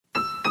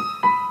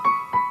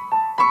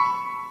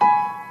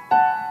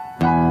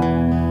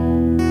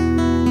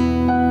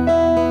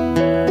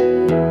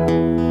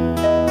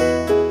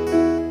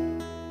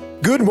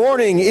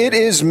morning. It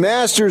is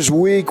Masters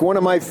Week, one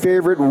of my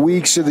favorite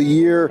weeks of the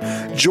year.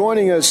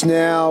 Joining us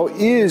now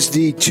is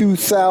the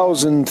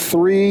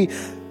 2003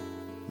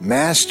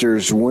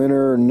 Masters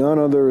winner, none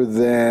other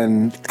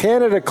than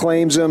Canada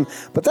claims him,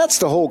 but that's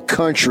the whole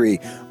country.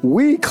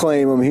 We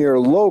claim him here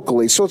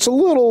locally, so it's a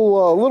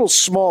little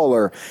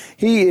smaller.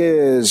 He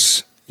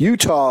is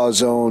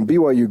Utah's own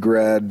BYU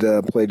grad,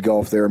 played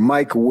golf there,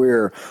 Mike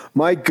Weir.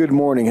 Mike, good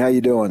morning. How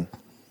you doing?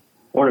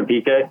 Morning,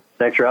 PK.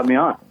 Thanks for having me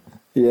on.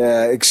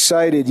 Yeah,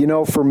 excited. You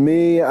know, for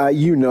me,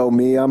 you know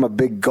me, I'm a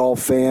big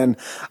golf fan.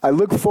 I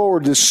look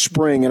forward to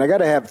spring, and I got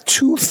to have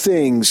two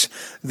things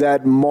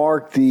that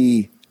mark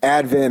the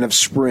advent of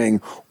spring.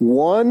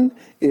 One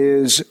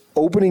is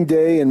opening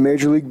day in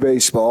Major League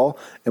Baseball,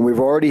 and we've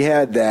already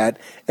had that.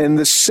 And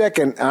the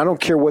second, I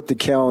don't care what the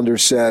calendar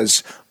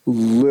says,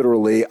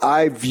 literally,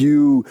 I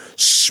view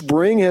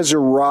spring has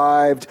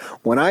arrived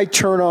when I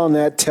turn on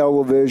that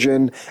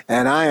television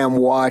and I am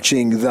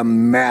watching the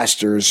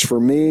Masters. For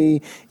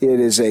me, it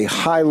is a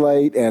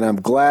highlight, and I'm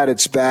glad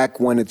it's back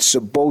when it's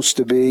supposed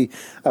to be.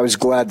 I was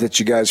glad that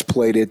you guys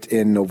played it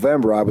in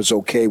November. I was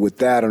okay with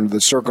that under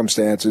the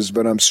circumstances,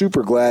 but I'm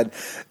super glad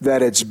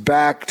that it's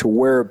back to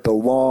where it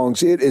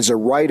belongs. It is a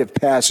rite of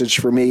passage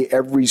for me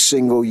every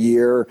single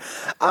year.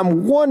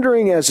 I'm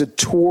wondering, as a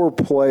tour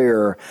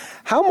player,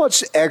 how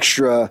much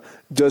extra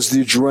does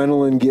the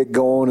adrenaline get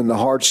going and the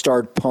heart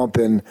start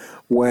pumping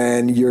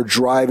when you're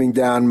driving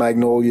down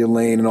Magnolia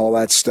Lane and all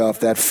that stuff,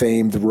 that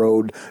famed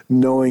road,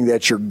 knowing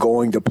that you're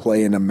going to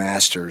play in the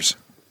Masters?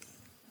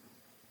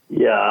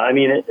 Yeah, I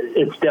mean,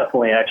 it's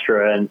definitely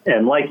extra.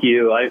 And like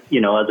you, as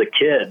a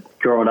kid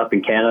growing up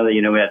in Canada,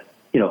 we had,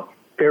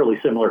 fairly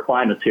similar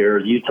climates here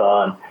as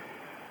Utah.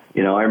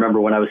 And, I remember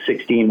when I was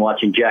 16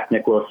 watching Jack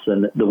Nicklaus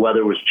and the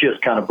weather was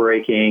just kind of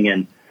breaking,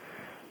 and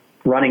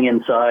running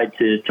inside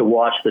to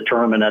watch the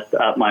tournament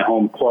at my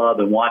home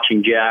club and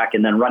watching Jack,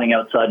 and then running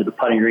outside to the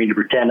putting green to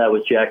pretend I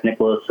was Jack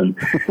Nicklaus. And,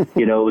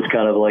 it was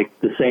kind of like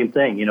the same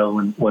thing,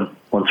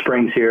 when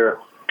spring's here,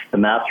 the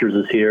Masters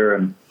is here,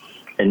 and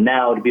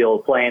now to be able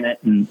to play in it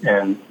and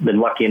been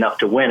lucky enough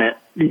to win it,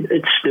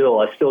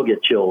 I still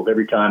get chilled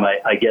every time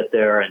I get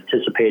there,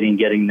 anticipating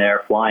getting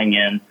there, flying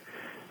in.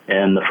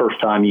 And the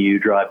first time you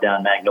drive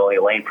down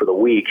Magnolia Lane for the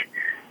week,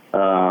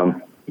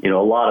 a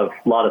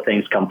lot of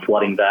things come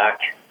flooding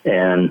back,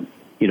 and,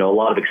 a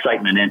lot of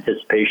excitement,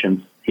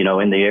 anticipation,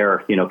 in the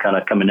air, kind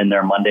of coming in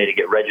there Monday to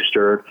get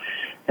registered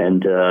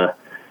and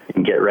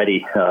get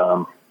ready.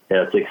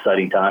 It's an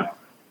exciting time.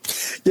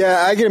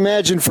 Yeah, I can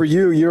imagine for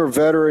you, you're a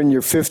veteran,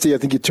 you're 50. I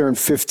think you turn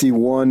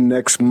 51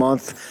 next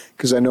month,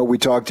 because I know we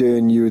talked to you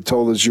and you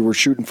told us you were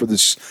shooting for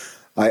this.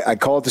 I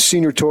call it the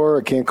senior tour.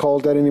 I can't call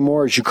it that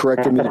anymore. As you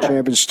corrected me, the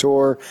Champions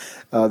Tour.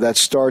 That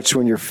starts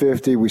when you're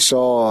 50. We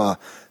saw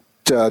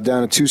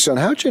down in Tucson.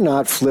 How'd you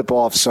not flip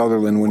off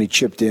Sutherland when he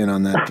chipped in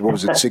on that? What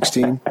was it,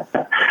 16?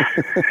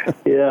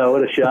 Yeah,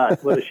 what a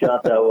shot. What a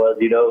shot that was.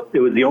 It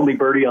was the only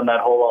birdie on that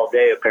hole all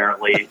day,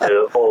 apparently.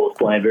 The hole was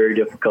playing very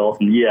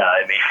difficult. And,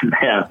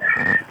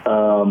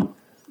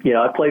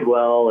 I played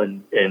well,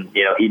 and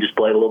he just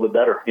played a little bit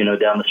better,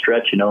 down the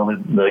stretch.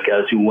 The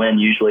guys who win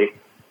usually,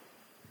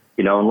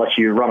 unless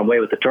you run away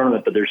with the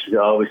tournament, but there's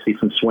obviously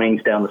some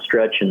swings down the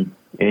stretch, and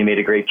he made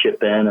a great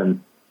chip in.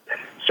 And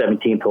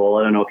 17th hole,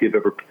 I don't know if you've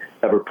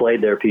ever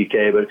played there,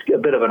 PK, but it's a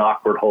bit of an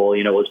awkward hole.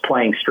 It was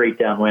playing straight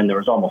downwind. There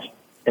was almost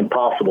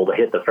impossible to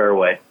hit the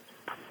fairway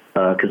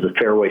because the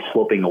fairway's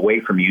sloping away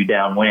from you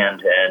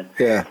downwind, and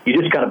you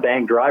just kind of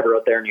bang driver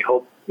out there, and you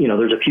hope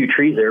there's a few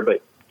trees there,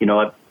 but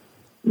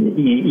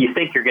you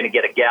think you're going to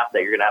get a gap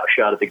that you're going to have a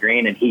shot at the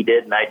green, and he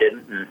did, and I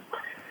didn't,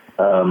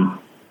 and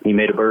he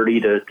made a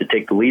birdie to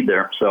take the lead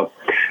there. So,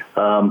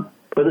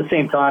 but at the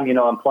same time,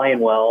 I'm playing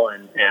well,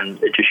 and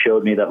it just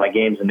showed me that my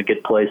game's in a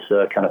good place,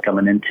 kind of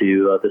coming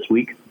into this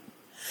week.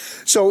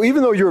 So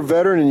even though you're a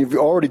veteran and you've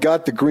already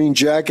got the green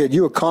jacket,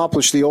 you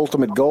accomplished the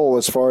ultimate goal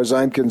as far as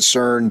I'm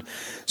concerned.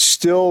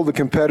 Still, the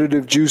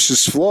competitive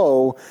juices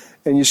flow,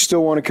 and you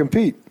still want to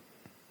compete.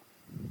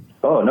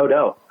 Oh, no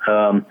doubt.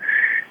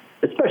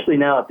 Especially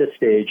now at this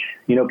stage.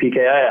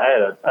 PK,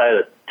 I had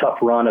a tough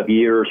run of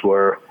years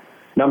where a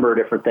number of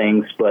different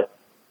things, but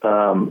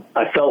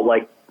I felt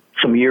like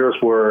some years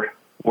were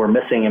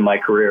missing in my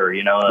career,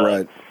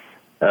 Right.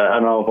 I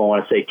don't know if I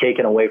want to say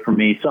taken away from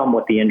me, some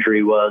what the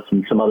injury was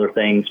and some other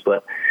things,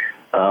 but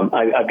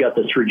I've got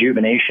this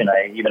rejuvenation.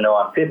 Even though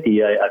I'm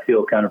 50, I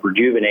feel kind of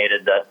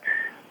rejuvenated that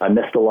I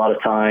missed a lot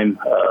of time.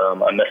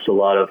 I missed a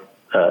lot of,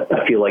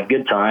 I feel like,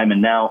 good time.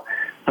 And now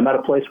I'm at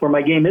a place where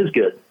my game is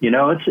good.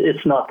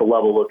 It's not the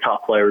level of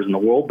top players in the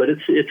world, but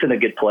it's in a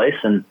good place.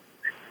 And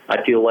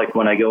I feel like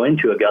when I go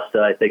into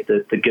Augusta, I think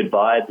that the good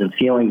vibes and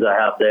feelings I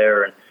have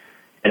there,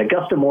 and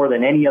Augusta, more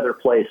than any other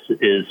place,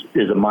 is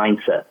a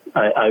mindset.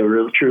 I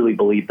really truly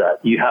believe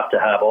that. You have to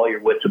have all your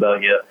wits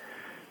about you,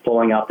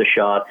 pulling out the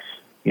shots.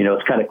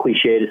 It's kind of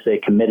cliche to say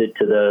committed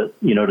to the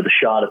to the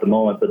shot at the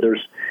moment, but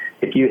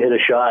if you hit a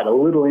shot a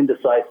little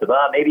indecisive,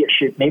 maybe I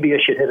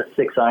should hit a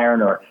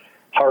 6-iron or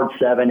hard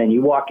 7, and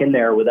you walk in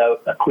there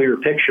without a clear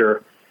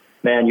picture,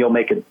 man, you'll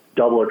make a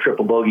double or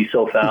triple bogey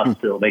so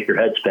fast it'll make your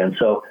head spin.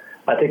 So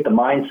I think the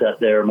mindset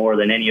there more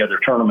than any other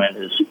tournament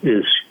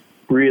is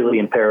really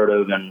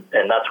imperative, and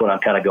that's what I'm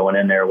kind of going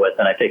in there with.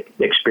 And I think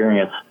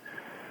experience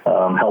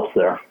helps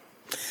there.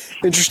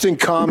 Interesting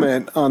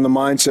comment on the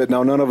mindset.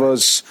 Now, none of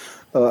us,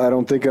 I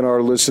don't think in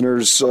our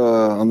listeners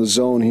on the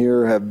zone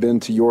here have been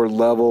to your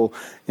level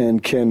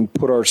and can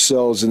put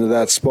ourselves into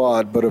that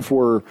spot. But if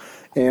we're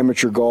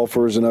amateur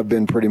golfers, and I've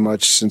been pretty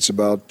much since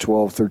about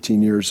 12,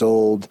 13 years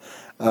old,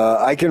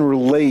 I can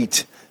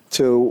relate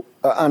to,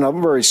 on a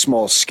very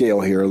small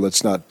scale here,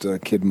 let's not I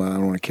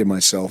don't want to kid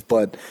myself,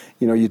 but,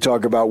 you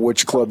talk about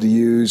which club to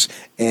use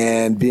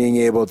and being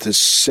able to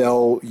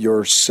sell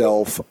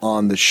yourself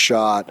on the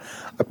shot.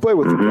 I play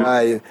with a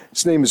guy,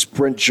 his name is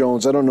Brent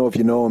Jones. I don't know if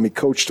you know him. He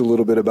coached a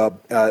little bit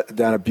about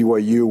down at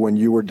BYU when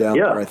you were down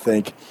there, I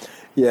think.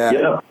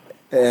 Yeah.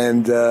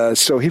 And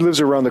so he lives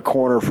around the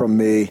corner from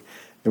me,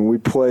 and we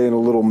play in a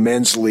little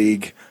men's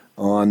league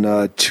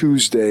on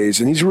Tuesdays,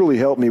 and he's really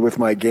helped me with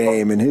my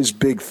game. And his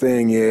big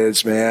thing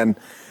is, man,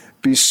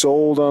 be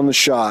sold on the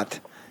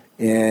shot.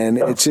 And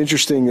it's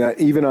interesting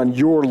that even on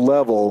your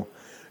level,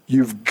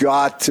 you've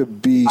got to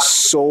be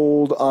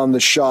sold on the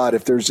shot.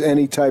 If there's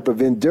any type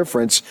of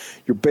indifference,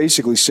 you're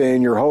basically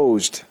saying you're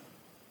hosed.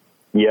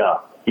 Yeah,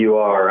 you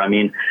are. I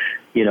mean,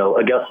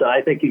 Augusta,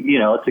 I think,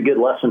 it's a good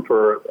lesson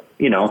for,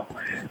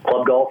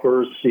 club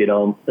golfers,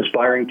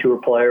 aspiring tour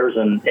players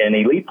and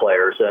elite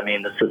players. I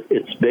mean,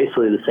 it's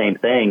basically the same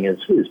thing as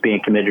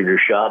being committed to your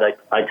shot.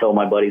 I tell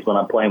my buddies when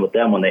I'm playing with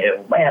them, when they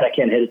hit, man, I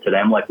can't hit it today.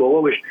 I'm like, well,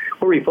 what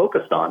were you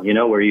focused on? He's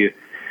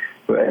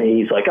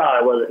like,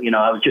 I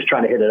was just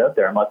trying to hit it out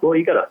there. I'm like, well,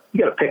 you gotta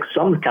pick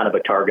some kind of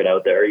a target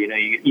out there.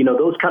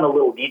 Those kind of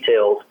little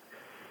details,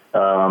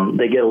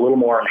 they get a little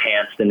more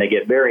enhanced, and they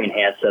get very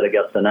enhanced at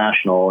Augusta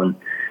National. And,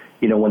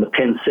 when the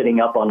pin's sitting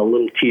up on a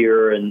little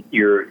tier and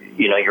your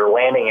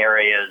landing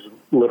area is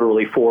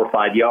literally 4 or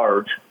 5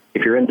 yards,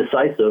 if you're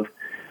indecisive,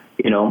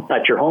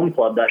 at your home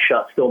club, that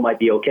shot still might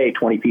be okay,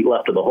 20 feet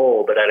left of the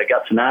hole. But at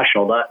Augusta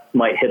National, that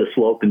might hit a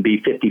slope and be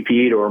 50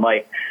 feet, or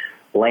might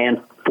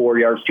land 4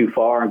 yards too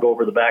far and go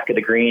over the back of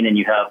the green, and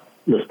you have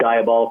this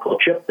diabolical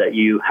chip that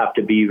you have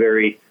to be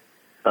very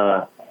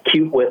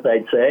cute with,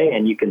 I'd say,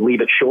 and you can leave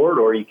it short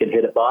or you can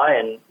hit it by,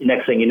 and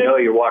next thing you know,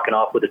 you're walking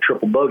off with a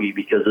triple bogey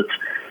because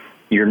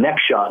your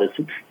next shot is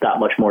that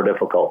much more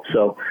difficult.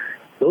 So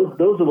those are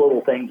the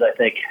little things I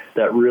think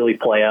that really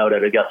play out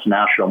at Augusta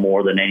National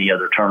more than any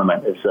other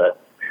tournament, is that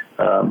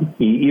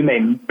you may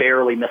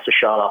barely miss a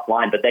shot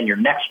offline, but then your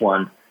next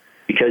one,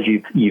 because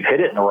you've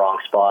hit it in the wrong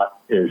spot,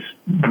 is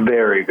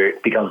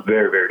becomes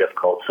very, very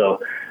difficult.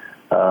 So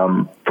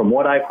from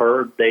what I've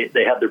heard, they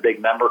had their big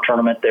member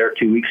tournament there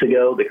 2 weeks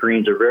ago. The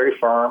greens are very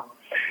firm.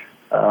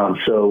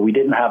 So we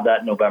didn't have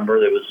that in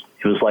November. It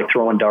was like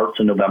throwing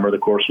darts in November. The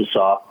course was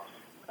soft.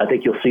 I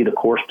think you'll see the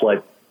course play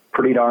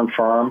pretty darn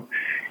firm,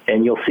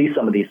 and you'll see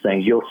some of these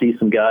things. You'll see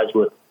some guys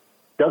with,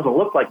 doesn't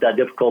look like that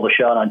difficult a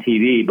shot on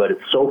TV, but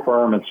it's so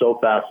firm and so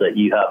fast that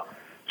you have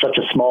such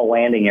a small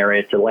landing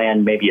area to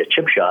land maybe a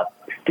chip shot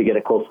to get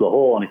it close to the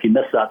hole. And if you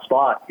miss that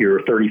spot,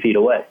 you're 30 feet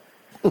away.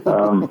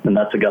 And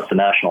that's Augusta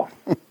National.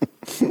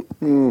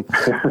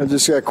 I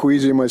just got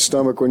queasy in my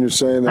stomach when you're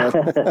saying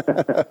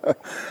that.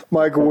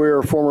 Michael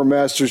Weir, former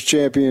Masters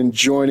champion,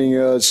 joining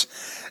us.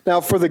 Now,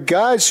 for the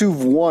guys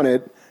who've won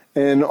it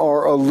and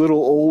are a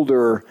little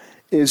older,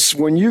 is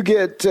when you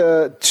get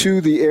to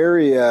the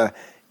area,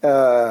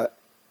 how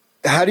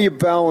do you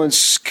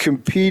balance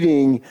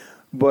competing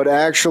but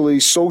actually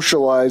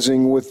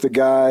socializing with the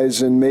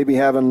guys and maybe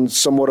having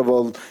somewhat of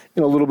a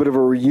little bit of a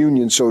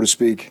reunion, so to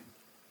speak?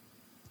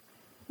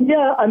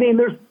 Yeah, I mean,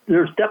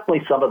 there's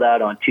definitely some of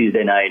that on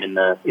Tuesday night in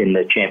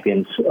the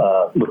champions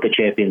with the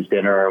champions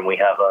dinner, and we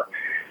have a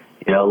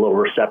little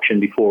reception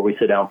before we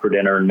sit down for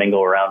dinner and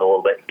mingle around a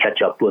little bit,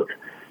 catch up with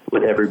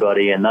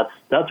everybody, and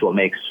that's what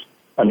makes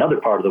another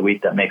part of the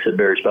week that makes it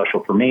very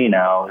special for me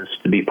now, is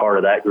to be part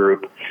of that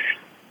group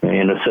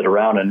and to sit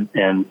around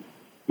and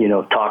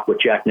talk with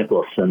Jack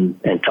Nicklaus and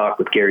talk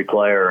with Gary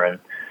Player and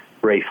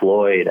Ray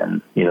Floyd,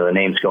 and the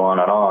names go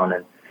on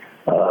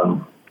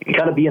and you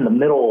kind of be in the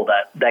middle of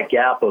that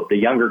gap of the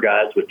younger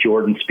guys with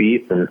Jordan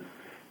Spieth and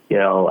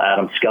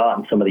Adam Scott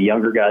and some of the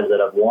younger guys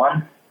that have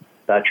won,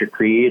 Patrick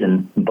Reed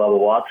and Bubba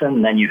Watson,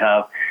 and then you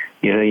have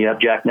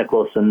Jack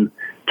Nicklaus and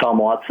Tom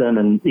Watson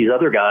and these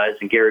other guys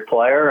and Gary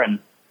Player, and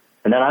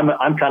then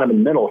I'm kind of in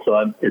the middle.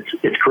 So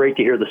it's great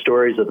to hear the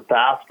stories of the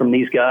past from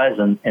these guys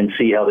and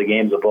see how the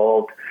game's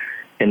evolved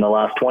in the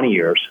last 20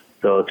 years.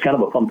 So it's kind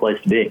of a fun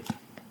place to be.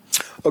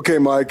 Okay,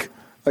 Mike,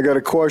 I got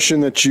a question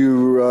that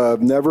you've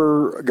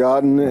never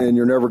gotten and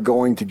you're never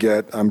going to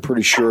get. I'm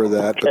pretty sure of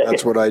that, but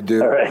that's what I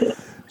do. All right.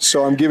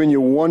 So I'm giving you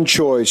one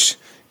choice.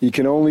 You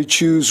can only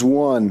choose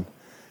one.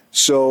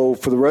 So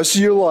for the rest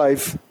of your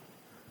life,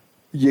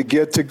 you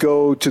get to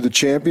go to the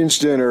champions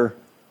dinner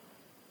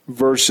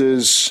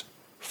versus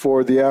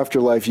for the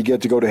afterlife, you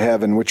get to go to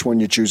heaven. Which one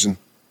you choosing?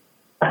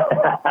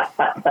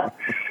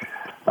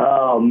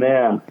 Oh,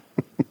 man.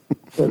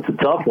 That's a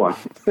tough one.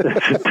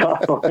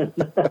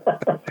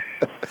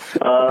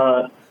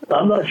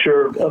 I'm not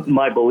sure of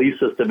my belief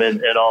system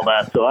and all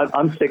that, so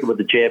I'm sticking with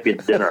the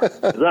Champions Dinner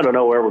because I don't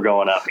know where we're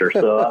going after.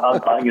 So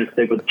I'm going to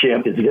stick with the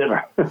Champions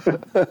Dinner.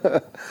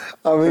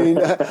 I mean,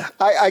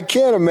 I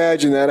can't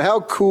imagine that.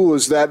 How cool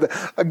is that?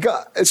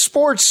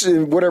 Sports,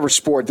 in whatever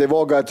sport, they've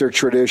all got their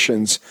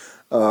traditions,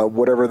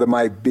 whatever they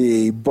might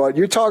be. But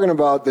you're talking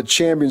about the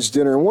Champions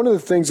Dinner, and one of the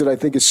things that I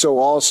think is so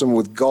awesome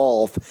with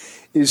golf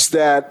is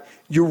that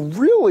you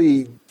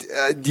really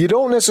you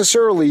don't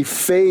necessarily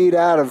fade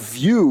out of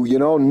view. You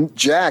know,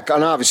 Jack,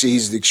 and obviously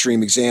he's the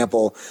extreme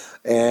example,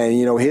 and,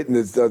 you know, hitting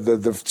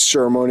the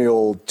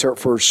ceremonial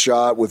first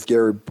shot with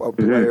Gary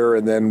Player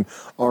and then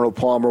Arnold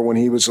Palmer when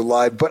he was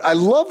alive. But I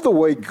love the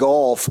way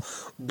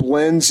golf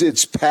blends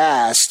its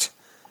past,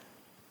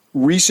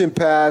 recent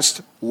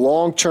past,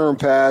 long-term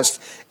past.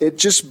 It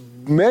just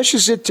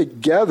meshes it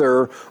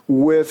together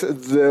with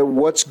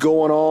what's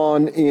going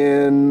on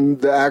in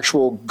the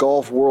actual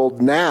golf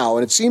world now.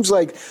 And it seems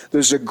like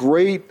there's a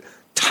great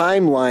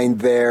timeline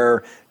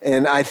there,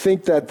 and I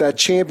think that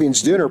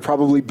Champions Dinner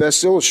probably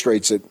best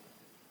illustrates it.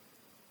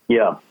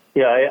 Yeah,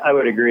 I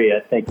would agree. I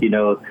think,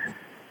 I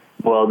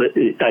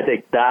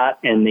think that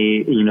and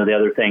the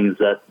other things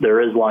that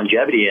there is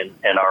longevity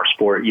in our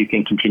sport. You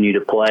can continue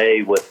to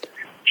play with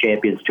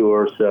Champions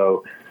Tour.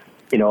 So,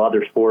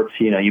 other sports,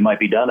 you might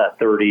be done at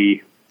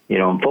 30,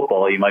 in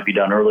football, you might be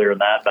done earlier than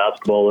that,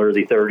 basketball,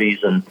 early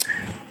 30s.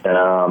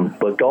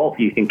 But golf,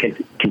 you can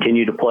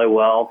continue to play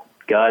well.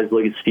 Guys,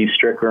 look at Steve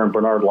Stricker and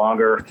Bernard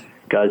Longer,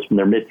 guys from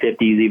their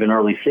mid-50s, even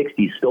early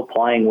 60s, still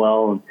playing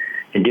well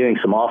and doing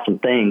some awesome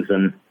things.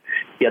 And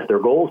yet their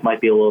goals might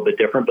be a little bit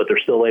different, but they're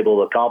still able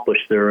to accomplish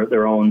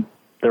their own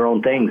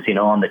things,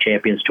 on the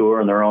Champions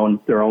Tour and their own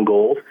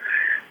goals.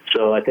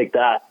 So I think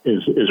that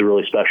is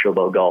really special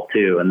about golf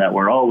too, and that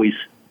we're always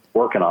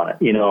working on it.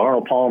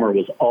 Arnold Palmer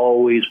was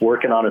always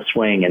working on his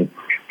swing and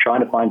trying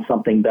to find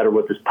something better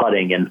with his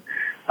putting. And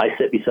I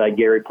sit beside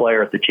Gary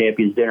Player at the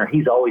Champions Dinner.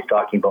 He's always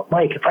talking about,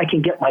 Mike, if I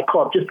can get my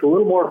club just a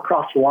little more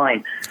across the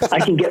line, I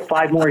can get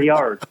 5 more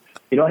yards.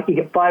 I can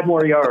get 5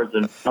 more yards,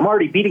 and I'm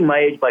already beating my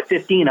age by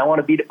 15. I want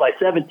to beat it by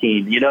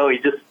 17.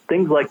 Just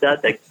things like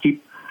that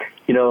keep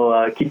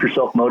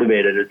yourself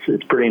motivated.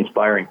 It's pretty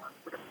inspiring.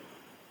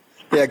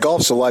 Yeah,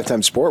 golf's a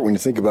lifetime sport when you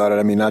think about it.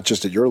 I mean, not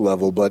just at your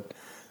level, but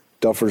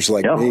duffers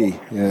like me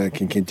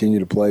can continue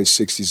to play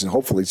 60s and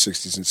hopefully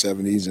 60s and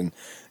 70s and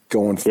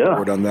going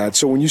forward on that.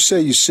 So when you say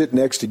you sit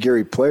next to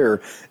Gary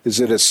Player, is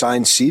it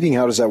assigned seating?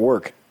 How does that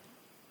work?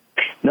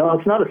 No,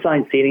 it's not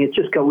assigned seating. It's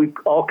just we've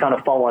all kind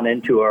of fallen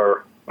into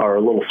our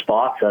little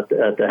spots at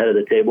the head of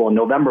the table. And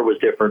November was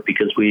different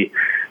because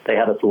they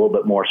had us a little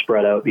bit more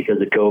spread out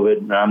because of COVID.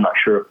 And I'm not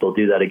sure if they'll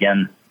do that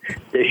again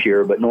this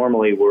year, but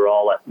normally we're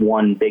all at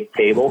one big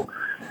table.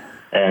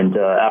 And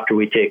after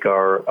we take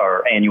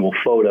our annual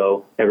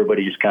photo,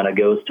 everybody just kind of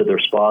goes to their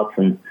spots.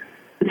 And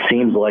it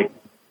seems like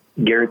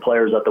Gary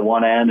Player's at the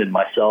one end, and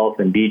myself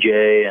and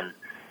BJ and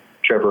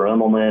Trevor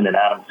Immelman and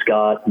Adam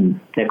Scott and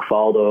Nick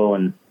Faldo,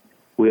 and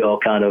we all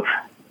kind of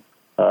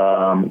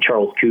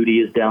Charles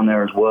Coody is down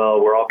there as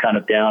well. We're all kind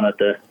of down at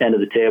the end of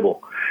the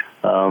table.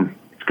 It's kind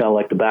of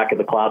like the back of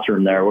the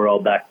classroom there. We're all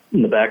back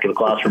in the back of the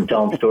classroom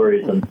telling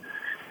stories, and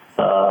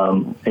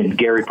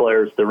Gary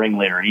Player's the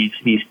ringleader.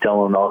 He's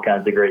telling all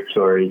kinds of great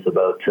stories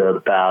about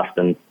the past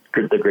and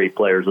the great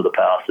players of the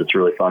past. It's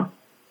really fun.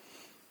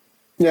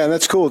 Yeah, and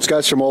that's cool. It's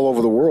guys from all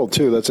over the world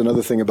too. That's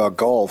another thing about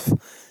golf.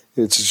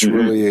 It's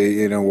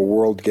really a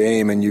world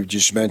game, and you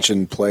just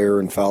mentioned Player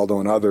and Faldo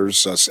and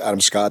others.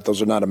 Adam Scott;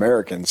 those are not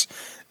Americans.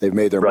 They've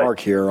made their mark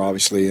here,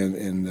 obviously,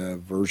 in the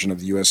version of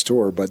the U.S.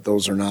 Tour, but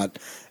those are not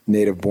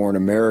native-born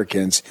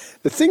Americans.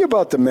 The thing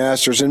about the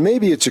Masters, and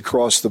maybe it's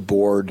across the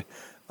board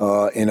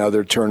in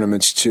other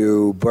tournaments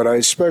too, but I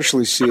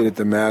especially see it at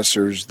the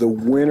Masters. The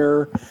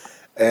winner,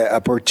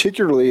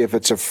 particularly if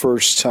it's a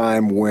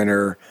first-time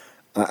winner.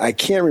 I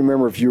can't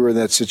remember if you were in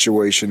that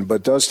situation,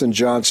 but Dustin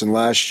Johnson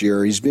last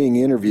year, he's being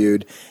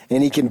interviewed,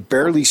 and he can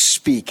barely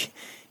speak.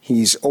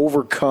 He's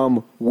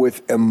overcome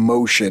with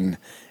emotion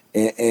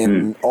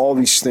and all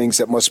these things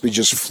that must be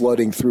just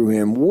flooding through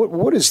him.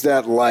 What is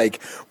that like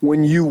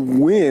when you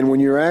win, when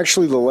you're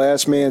actually the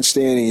last man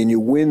standing and you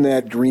win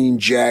that green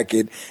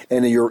jacket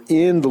and you're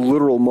in the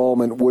literal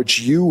moment, which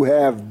you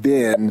have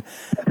been?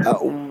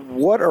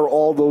 What are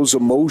all those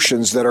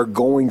emotions that are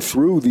going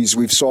through these?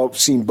 We've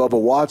seen Bubba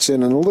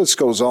Watson, and the list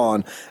goes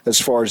on as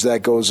far as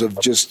that goes,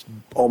 of just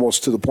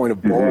almost to the point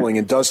of bowling.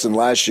 And Dustin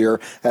last year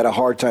had a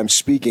hard time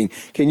speaking.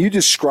 Can you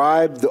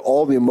describe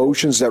all the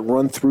emotions that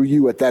run through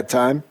you at that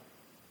time?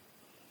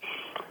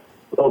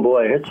 Oh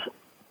boy,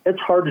 it's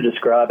hard to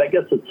describe. I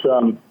guess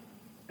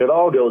it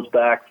all goes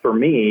back for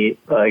me.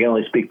 I can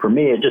only speak for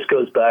me. It just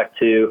goes back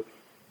to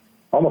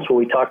almost what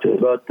we talked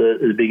about at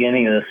the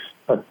beginning of this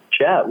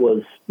chat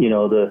was,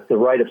 the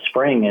rite of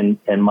spring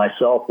and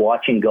myself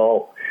watching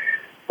golf,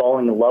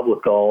 falling in love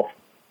with golf,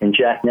 and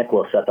Jack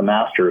Nicklaus at the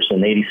Masters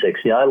in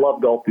 '86. Yeah, I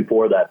loved golf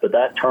before that, but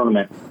that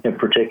tournament in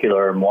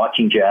particular, and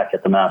watching Jack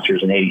at the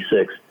Masters in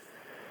 '86,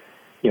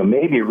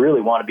 made me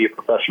really want to be a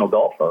professional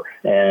golfer.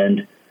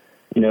 And,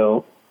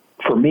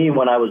 for me,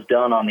 when I was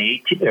done on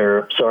the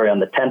on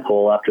the 10th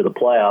hole after the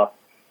playoff,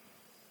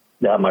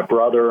 to have my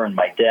brother and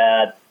my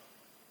dad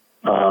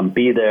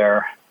be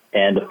there,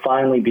 and to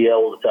finally be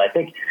able to, I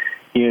think,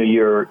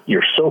 you're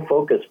so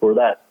focused for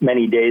that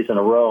many days in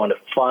a row, and to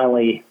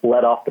finally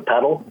let off the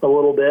pedal a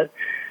little bit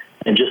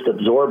and just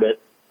absorb it,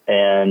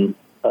 and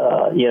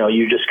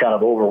you just kind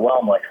of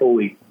overwhelmed, like,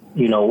 holy,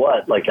 you know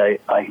what? Like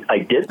I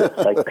did this.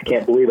 I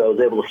can't believe I was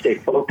able to stay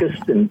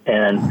focused and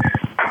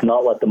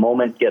not let the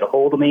moment get a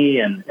hold of me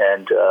and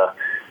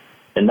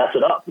mess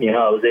it up.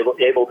 I was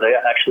able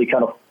to actually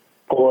kind of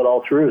pull it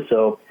all through.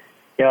 So,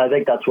 I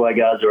think that's why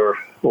guys are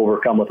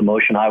overcome with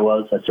emotion. I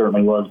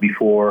certainly was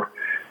before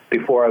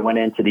I went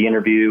into the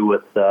interview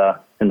with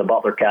in the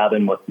Butler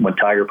cabin when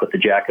Tiger put the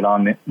jacket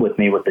on with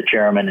me with the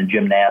chairman and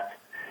Jim Nantz.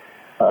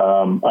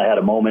 I had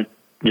a moment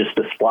just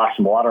to splash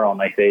some water on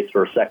my face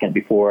for a second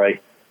before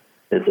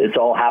it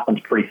all happens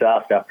pretty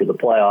fast after the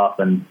playoff,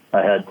 and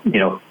I had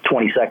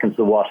 20 seconds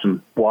to wash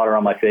some water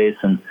on my face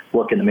and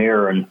look in the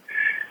mirror, and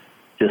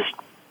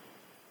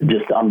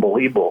just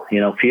unbelievable,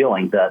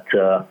 feeling that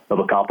of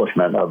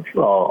accomplishment of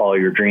all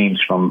your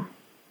dreams from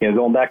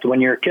going back to when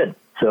you're a kid.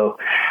 So,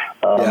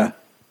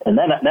 and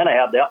then I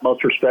have the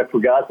utmost respect for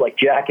guys like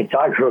Jack and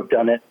Tiger who have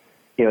done it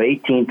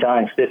 18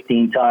 times,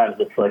 15 times.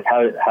 It's like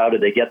how do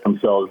they get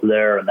themselves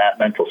there in that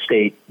mental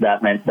state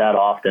that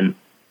often?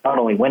 Not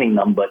only winning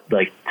them, but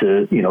like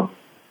to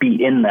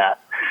be in that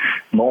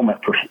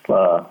moment for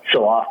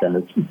so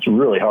often. It's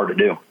really hard to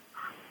do.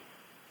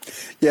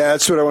 Yeah,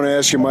 that's what I want to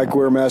ask you. Mike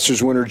Ware,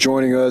 Masters winner,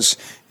 joining us.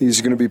 He's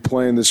going to be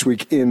playing this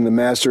week in the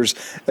Masters.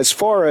 As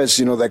far as,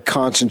 that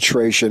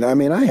concentration, I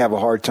mean, I have a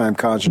hard time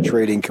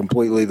concentrating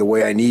completely the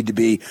way I need to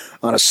be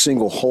on a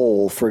single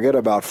hole. Forget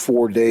about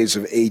 4 days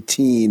of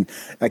 18.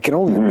 I can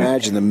only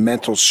imagine the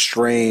mental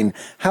strain.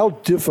 How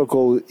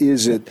difficult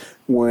is it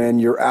when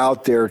you're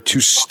out there to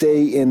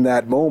stay in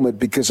that moment?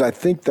 Because I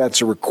think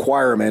that's a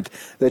requirement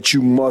that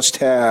you must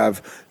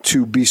have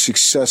to be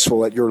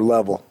successful at your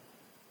level.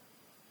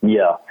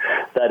 Yeah,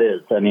 that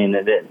is. I mean,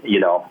 I've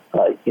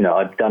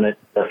done it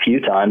a few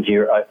times.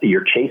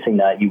 You're chasing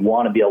that. You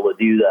want to be able to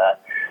do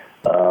that.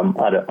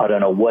 I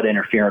don't know what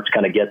interference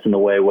kind of gets in the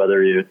way,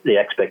 whether the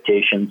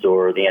expectations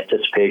or the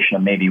anticipation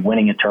of maybe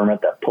winning a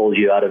tournament that pulls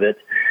you out of it.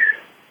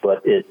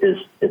 But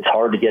it's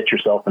hard to get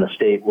yourself in a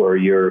state where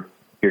you're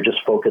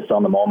just focused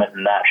on the moment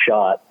and that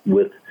shot,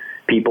 with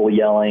people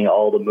yelling,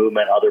 all the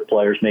movement, other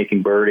players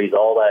making birdies,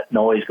 all that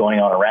noise going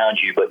on around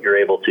you, but you're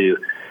able to,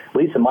 at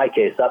least in my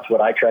case, that's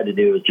what I tried to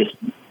do, is just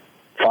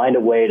find a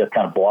way to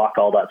kind of block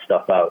all that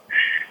stuff out.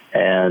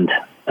 And,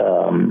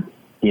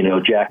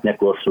 Jack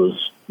Nicklaus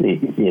was,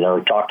 he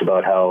talked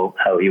about how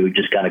he would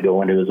just kind of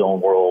go into his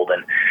own world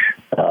and,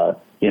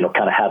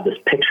 kind of have this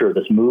picture of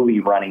this movie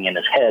running in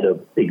his head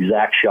of the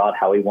exact shot,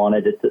 how he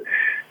wanted it to,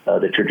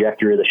 the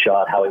trajectory of the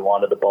shot, how he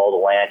wanted the ball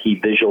to land. He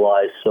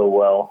visualized so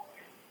well.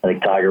 I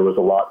think Tiger was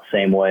a lot the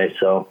same way.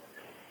 So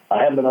I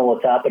haven't been able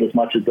to tap it as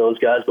much as those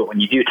guys, but when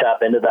you do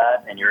tap into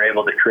that and you're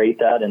able to create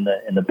that in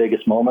the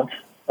biggest moments,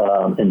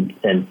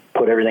 and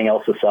put everything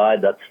else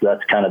aside,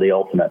 that's kind of the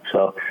ultimate.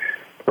 So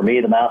for me,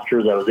 the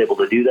Masters, I was able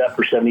to do that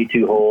for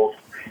 72 holes.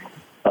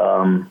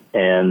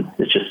 And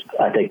it's just,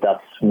 I think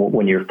that's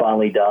when you're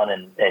finally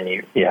done and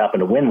you happen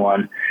to win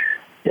one,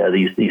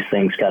 these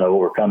things kind of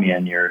overcome you,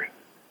 and you're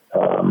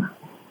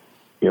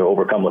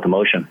overcome with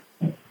emotion.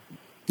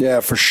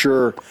 Yeah, for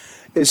sure.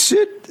 Is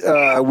it,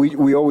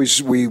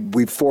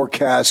 we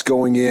forecast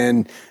going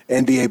in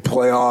NBA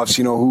playoffs,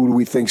 who do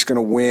we think is going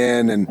to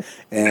win, and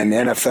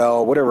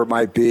NFL, whatever it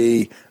might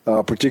be,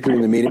 particularly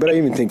in the media. But I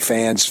even think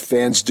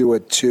fans do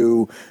it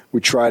too.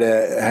 We try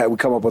to we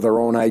come up with our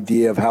own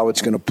idea of how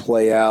it's going to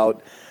play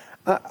out.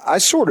 I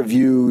sort of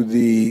view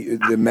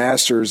the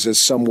Masters as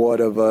somewhat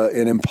of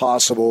an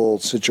impossible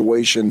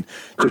situation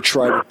to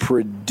try to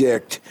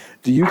predict.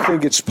 Do you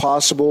think it's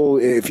possible?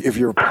 If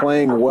you're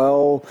playing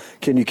well,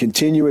 can you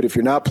continue it? If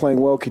you're not playing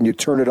well, can you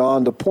turn it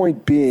on? The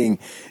point being,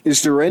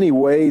 is there any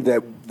way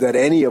that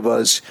any of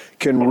us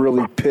can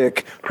really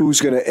pick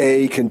who's going to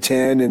A,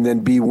 contend, and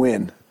then B,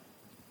 win?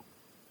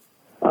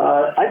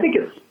 I think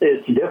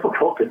it's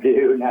difficult to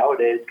do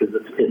nowadays because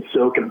it's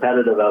so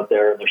competitive out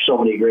there. There's so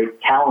many great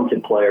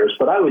talented players.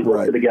 But I always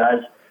look to the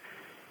guys,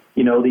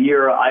 the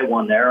year I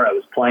won there, I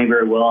was playing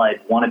very well. I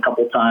won a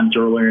couple times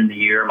earlier in the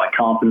year. My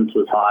confidence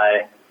was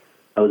high.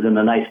 I was in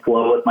a nice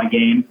flow with my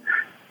game.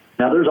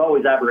 Now, there's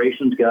always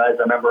aberrations, guys.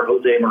 I remember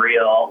Jose Maria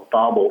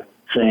Alzabal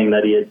saying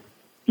that he had,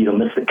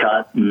 missed the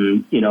cut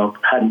and,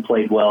 hadn't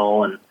played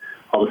well. And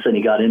all of a sudden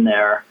he got in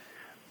there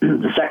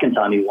the second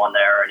time he won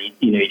there. And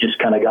he just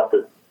kind of got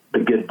the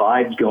good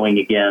vibes going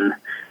again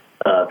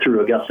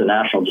through Augusta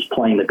National, just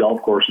playing the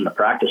golf course in the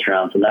practice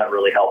rounds. And that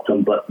really helped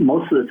him. But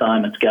most of the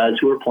time it's guys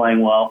who are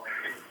playing well.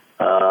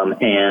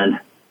 And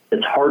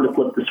it's hard to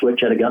flip the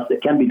switch at Augusta.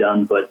 It can be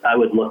done, but I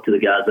would look to the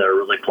guys that are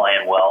really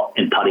playing well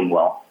and putting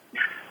well.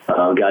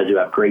 Guys who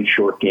have great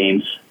short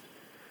games.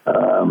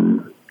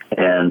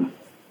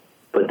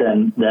 But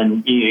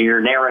then you're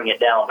narrowing it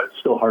down, but it's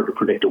still hard to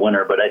predict a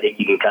winner. But I think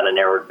you can kind of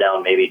narrow it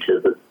down maybe to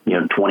the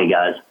 20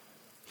 guys.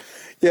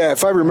 Yeah,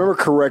 if I remember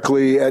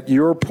correctly, at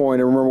your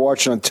point, I remember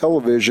watching on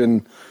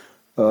television,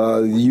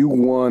 you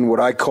won what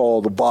I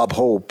call the Bob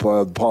Hope,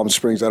 Palm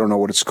Springs. I don't know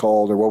what it's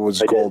called or what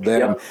was it called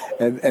then.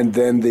 Yeah. And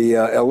then the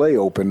L.A.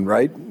 Open,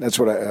 right? That's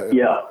what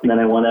yeah, and then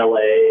I won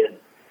L.A.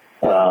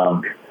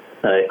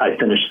 I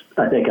finished.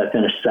 I think I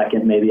finished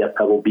second, maybe at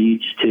Pebble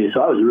Beach too.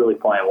 So I was really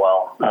playing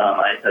well.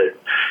 I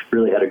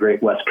really had a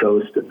great West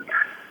Coast, and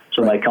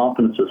so my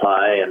confidence was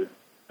high. And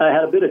I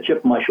had a bit of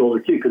chip on my shoulder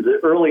too, because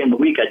early in the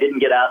week I didn't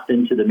get asked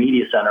into the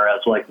media center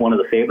as like one of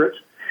the favorites,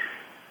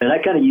 and I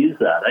kind of used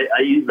that.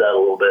 I used that a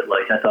little bit.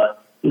 Like I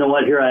thought, you know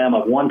what? Here I am.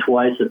 I've won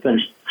twice. I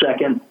finished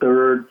second,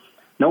 third.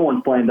 No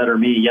one's playing better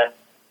than me yet.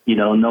 You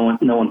know, no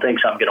one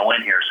thinks I'm going to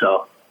win here.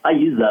 So I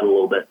used that a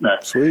little bit.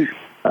 Sweet.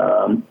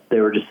 They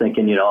were just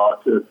thinking, you know,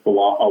 it's a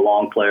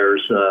long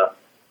player's,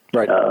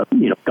 right.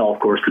 You know, golf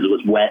course because it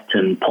was wet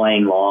and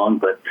playing long.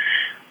 But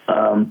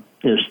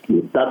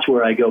that's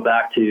where I go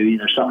back to.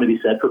 There's something to be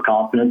said for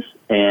confidence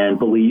and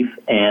belief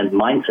and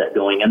mindset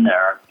going in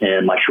there.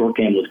 And my short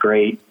game was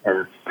great,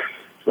 and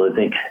so I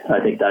think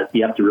that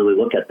you have to really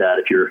look at that.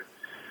 If you're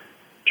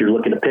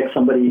looking to pick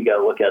somebody, you got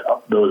to look at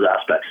those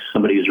aspects.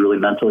 Somebody who's really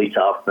mentally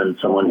tough and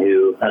someone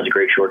who has a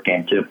great short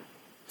game too.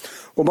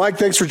 Well, Mike,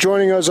 thanks for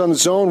joining us on The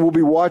Zone. We'll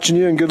be watching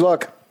you, and good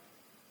luck.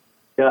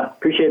 Yeah,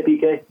 appreciate it,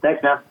 PK.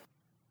 Thanks, man.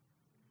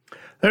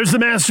 There's the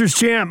Masters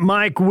champ,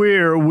 Mike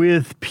Weir,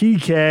 with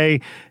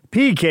PK.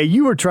 PK,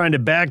 you were trying to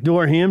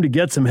backdoor him to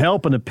get some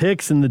help in the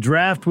picks in the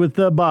draft with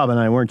Bob and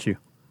I, weren't you?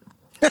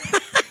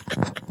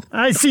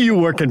 I see you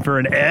working for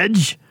an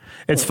edge.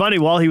 It's funny,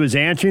 while he was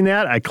answering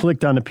that, I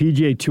clicked on the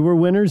PGA Tour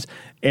winners,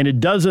 and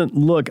it doesn't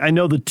look, I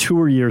know the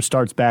tour year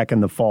starts back in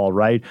the fall,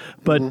 right?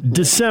 But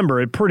December,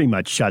 it pretty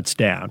much shuts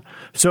down.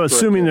 So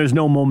assuming there's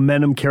no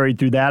momentum carried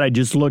through that, I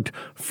just looked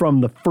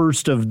from the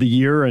first of the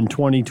year in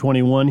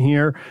 2021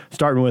 here,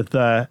 starting with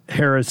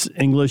Harris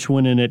English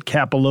winning at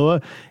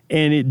Kapalua,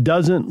 and it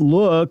doesn't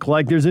look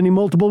like there's any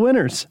multiple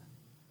winners.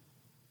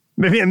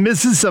 Maybe I'm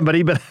missing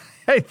somebody, but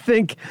I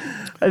think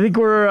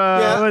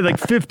we're like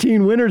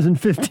 15 winners in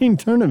 15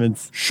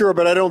 tournaments. Sure,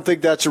 but I don't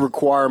think that's a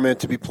requirement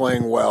to be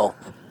playing well.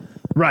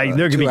 Right,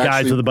 there could be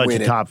guys with a bunch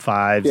of top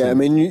fives. Yeah, I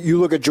mean, you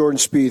look at Jordan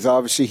Spieth.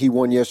 Obviously, he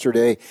won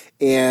yesterday,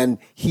 and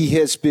he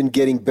has been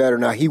getting better.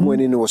 Now, he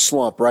went into a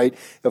slump, right?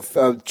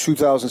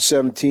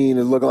 2017,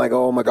 and looking like,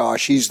 oh, my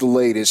gosh, he's the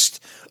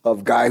latest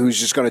of guy who's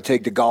just going to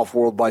take the golf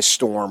world by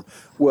storm.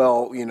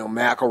 Well, you know,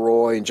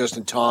 McIlroy and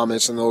Justin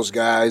Thomas and those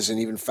guys, and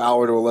even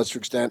Fowler to a lesser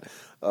extent,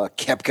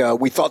 Koepka,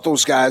 we thought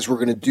those guys were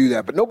going to do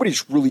that, but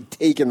nobody's really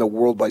taken the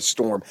world by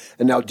storm.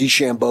 And now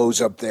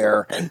DeChambeau's up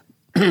there.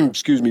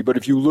 Excuse me. But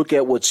if you look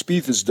at what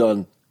Spieth has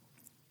done,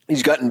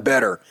 he's gotten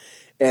better,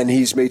 and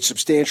he's made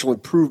substantial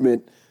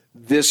improvement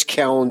this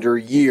calendar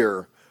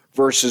year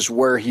versus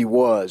where he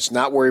was.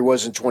 Not where he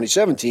was in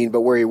 2017,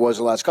 but where he was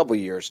the last couple of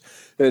years.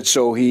 And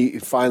so he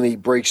finally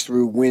breaks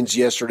through, wins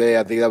yesterday.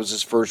 I think that was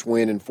his first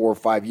win in 4 or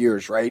 5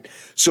 years, right?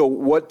 So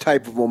what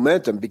type of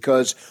momentum?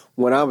 Because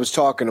when I was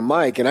talking to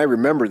Mike, and I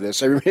remember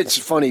this, it's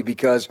funny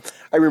because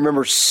I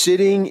remember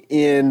sitting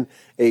in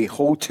a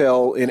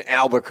hotel in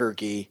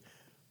Albuquerque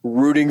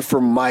rooting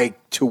for Mike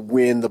to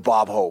win the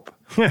Bob Hope,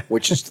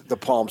 which is the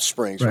Palm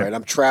Springs, right?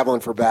 I'm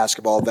traveling for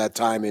basketball at that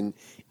time in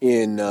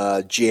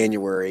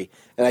January,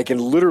 and I can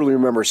literally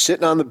remember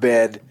sitting on the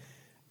bed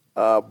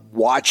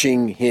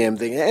watching him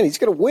thinking, man, he's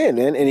going to win,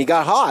 and he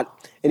got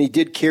hot, and he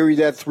did carry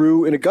that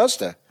through in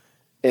Augusta.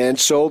 And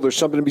so there's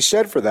something to be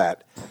said for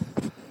that.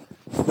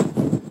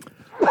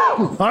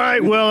 All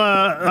right, well,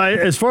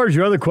 as far as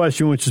your other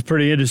question, which is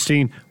pretty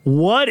interesting,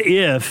 what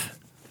if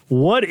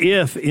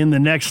in the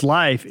next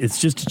life it's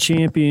just a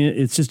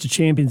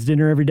champion's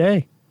dinner every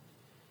day?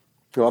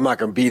 Well, I'm not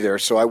going to be there,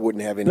 so I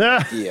wouldn't have any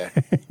idea.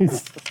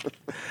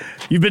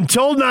 You've been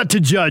told not to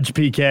judge,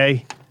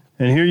 PK,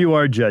 and here you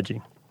are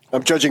judging.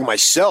 I'm judging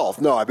myself.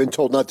 No, I've been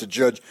told not to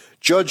judge.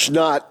 Judge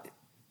not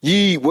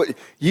ye. What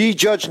ye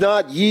judge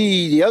not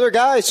ye the other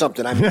guy.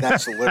 Something. I mean,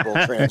 that's the liberal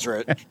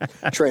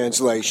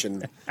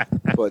translation.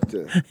 But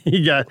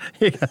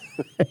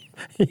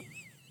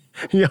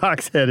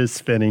Yock's head is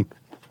spinning.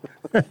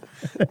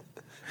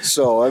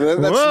 So I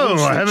mean, that's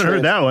I haven't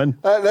heard that one.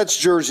 That's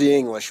Jersey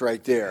English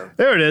right there.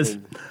 There it is.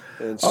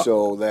 And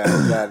so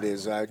that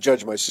is, I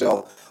judge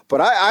myself.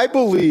 But I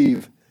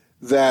believe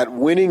that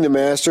winning the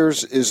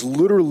Masters is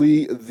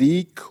literally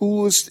the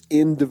coolest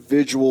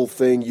individual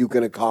thing you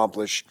can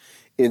accomplish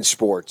in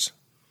sports.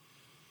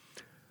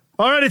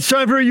 All right, it's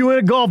time for a You Win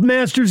a Golf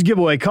Masters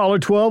giveaway. Caller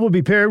 12 will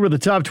be paired with a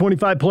top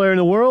 25 player in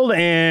the world,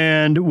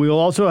 and we'll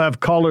also have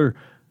caller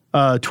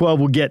 12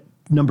 will get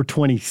number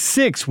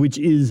 26, which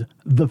is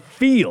the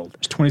field.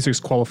 There's 26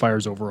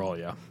 qualifiers overall,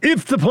 yeah.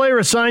 If the player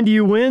assigned to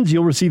you wins,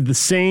 you'll receive the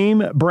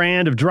same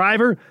brand of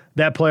driver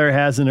that player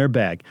has in their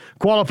bag.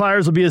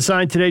 Qualifiers will be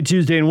assigned today,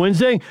 Tuesday, and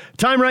Wednesday.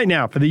 Time right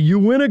now for the You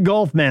Win a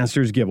Golf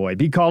Masters giveaway.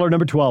 Be caller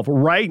number 12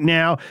 right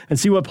now and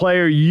see what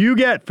player you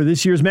get for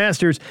this year's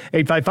Masters.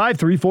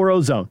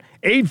 855-340-ZONE.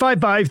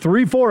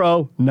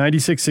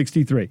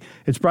 855-340-9663.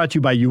 It's brought to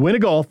you by You Win a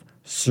Golf,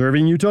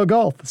 serving Utah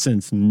golf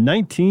since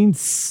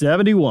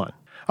 1971.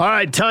 All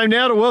right, time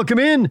now to welcome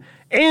in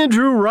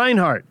Andrew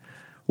Reinhardt,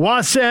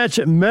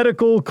 Wasatch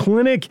Medical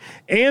Clinic.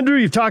 Andrew,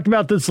 you've talked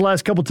about this the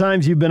last couple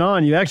times you've been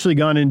on. You've actually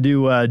gone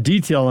into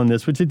detail on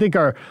this, which I think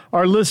our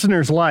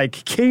listeners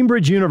like.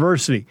 Cambridge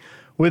University,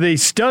 with a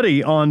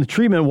study on the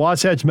treatment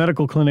Wasatch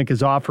Medical Clinic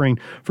is offering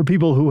for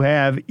people who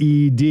have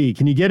ED.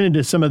 Can you get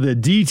into some of the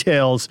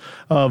details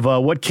of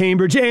what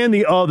Cambridge and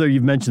the other,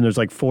 you've mentioned there's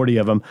like 40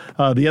 of them,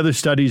 the other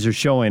studies are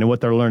showing and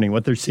what they're learning,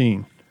 what they're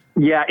seeing?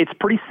 Yeah, it's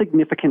pretty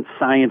significant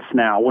science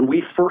now. When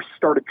we first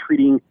started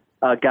treating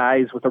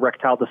guys with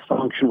erectile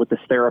dysfunction with this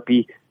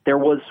therapy, there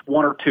was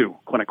 1 or 2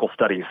 clinical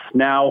studies.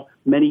 Now,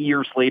 many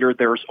years later,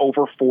 there's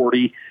over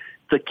 40.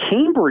 The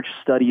Cambridge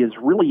study is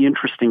really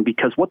interesting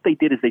because what they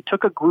did is they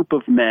took a group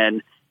of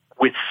men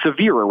with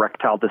severe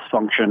erectile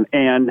dysfunction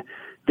and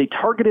they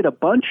targeted a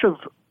bunch of,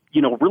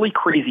 really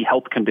crazy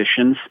health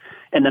conditions,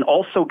 and then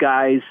also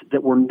guys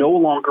that were no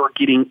longer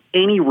getting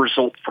any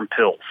result from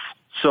pills.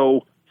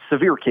 So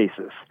severe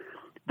cases.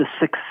 The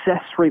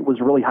success rate was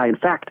really high. In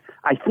fact,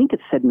 I think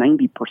it said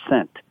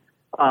 90%.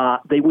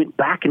 They went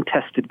back and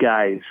tested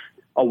guys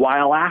a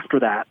while after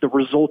that. The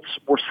results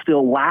were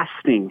still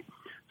lasting.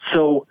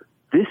 So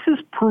this is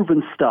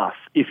proven stuff.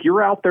 If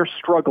you're out there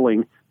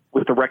struggling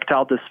with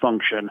erectile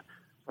dysfunction,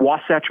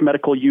 Wasatch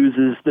Medical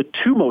uses the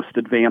 2 most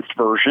advanced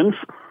versions.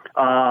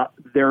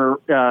 They're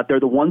the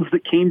ones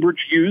that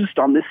Cambridge used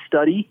on this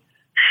study,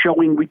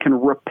 showing we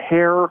can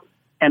repair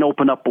and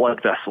open up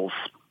blood vessels.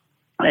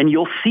 And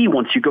you'll see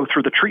once you go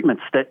through the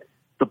treatments that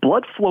the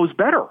blood flows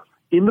better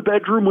in the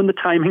bedroom when the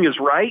timing is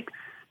right.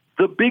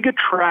 The big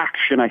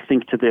attraction, I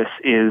think, to this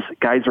is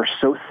guys are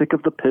so sick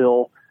of the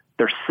pill.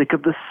 They're sick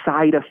of the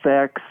side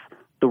effects.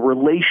 The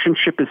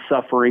relationship is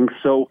suffering.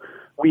 So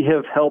we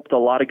have helped a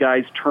lot of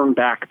guys turn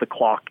back the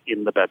clock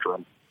in the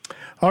bedroom.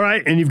 All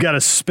right, and you've got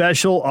a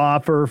special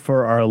offer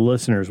for our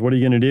listeners. What are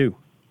you going to do?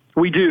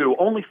 We do.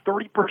 Only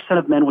 30%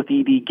 of men with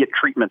ED get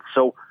treatment.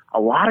 So a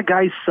lot of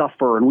guys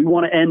suffer, and we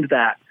want to end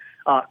that.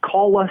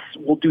 Call us.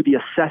 We'll do the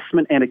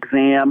assessment and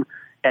exam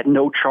at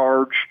no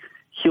charge.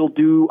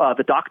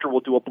 The doctor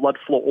will do a blood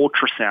flow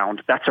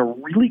ultrasound. That's a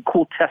really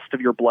cool test of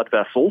your blood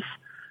vessels.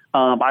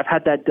 I've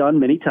had that done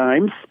many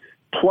times.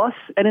 Plus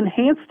an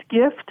enhanced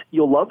gift.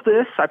 You'll love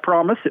this, I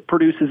promise. It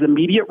produces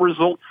immediate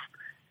results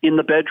in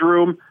the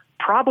bedroom,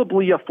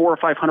 probably a $400 or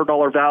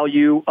 $500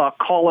 value.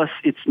 Call us.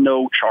 It's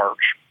no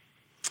charge.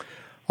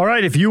 All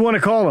right, if you want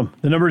to call them,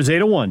 the number is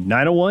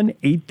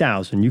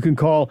 801-901-8000. You can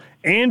call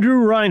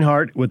Andrew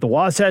Reinhardt with the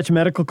Wasatch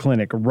Medical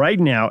Clinic right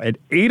now at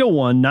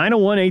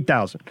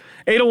 801-901-8000.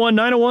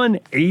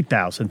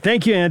 801-901-8000.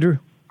 Thank you, Andrew.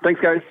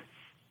 Thanks, guys.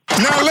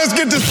 Now let's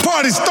get this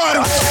party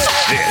started.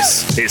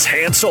 This is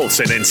Hans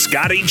Olsen and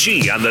Scotty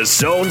G on the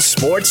Zone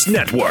Sports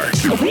Network.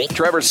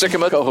 Trevor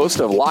Sikkema, co-host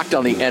of Locked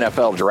on the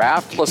NFL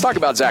Draft. Let's talk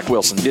about Zach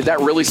Wilson. Did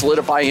that really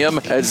solidify him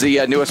as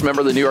the newest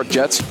member of the New York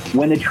Jets?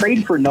 When the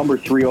trade for number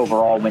 3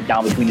 overall went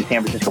down between the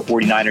San Francisco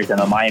 49ers and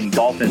the Miami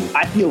Dolphins,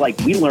 I feel like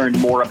we learned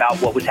more about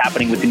what was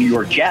happening with the New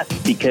York Jets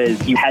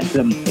because you had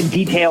some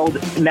detailed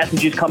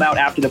messages come out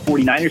after the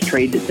 49ers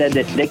trade that said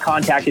that they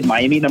contacted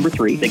Miami at number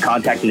 3, they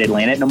contacted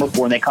Atlanta at number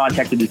 4, and they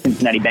contacted the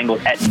Cincinnati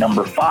Bengals at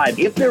number 5.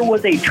 If there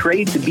was a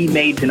trade to be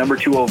made to number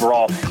 2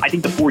 overall, I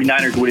think the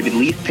 49ers would have at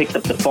least picked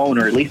up the phone,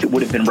 or at least it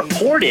would have been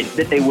reported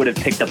that they would have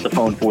picked up the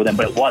phone for them,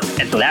 but it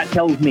wasn't. And so that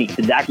tells me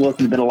that Zach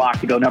Wilson's been a lock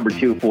to go number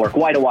 2 for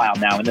quite a while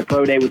now. And the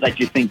pro day was, I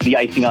just think, the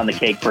icing on the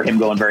cake for him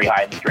going very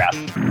high in the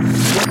draft.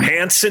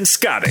 Hans and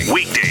Scotty,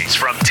 weekdays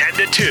from 10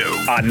 to 2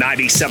 on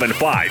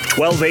 97.5,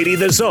 1280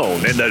 The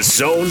Zone and the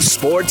Zone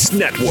Sports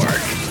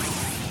Network.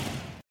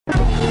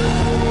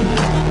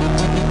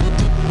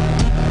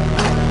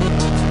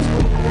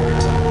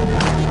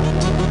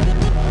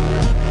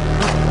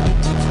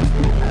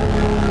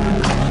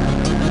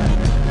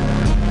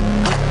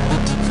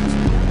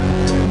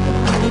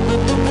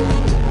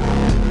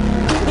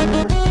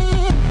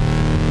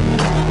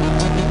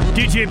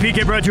 DJ and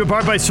PK brought to you in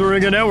part by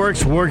Syringa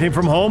Networks. Working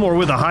from home or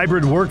with a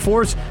hybrid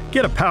workforce?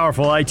 Get a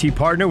powerful IT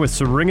partner with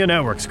Syringa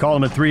Networks. Call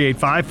them at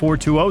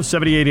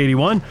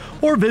 385-420-7881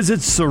 or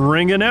visit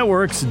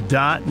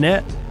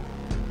syringanetworks.net.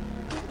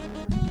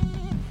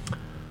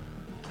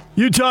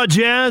 Utah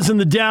Jazz and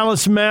the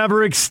Dallas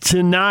Mavericks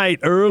tonight.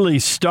 Early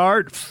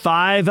start,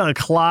 5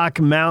 o'clock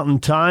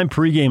Mountain Time.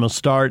 Pregame will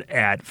start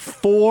at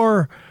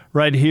 4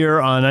 right here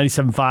on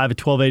 97.5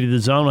 at 1280 The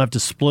Zone. We'll have to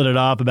split it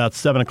up about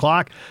 7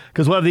 o'clock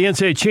because we'll have the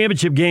NCAA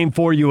Championship game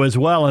for you as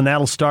well, and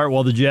that'll start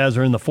while the Jazz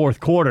are in the fourth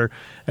quarter.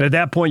 And at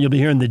that point, you'll be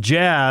hearing the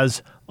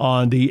Jazz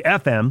on the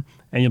FM,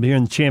 and you'll be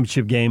hearing the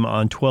championship game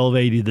on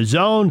 1280 The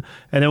Zone.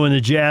 And then when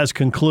the Jazz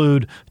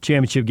conclude, the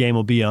championship game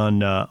will be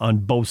on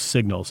both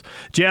signals.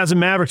 Jazz and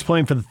Mavericks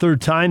playing for the third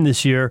time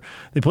this year.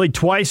 They played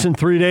twice in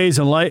 3 days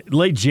in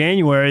late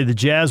January. The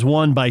Jazz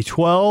won by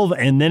 12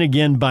 and then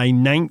again by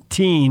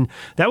 19.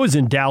 That was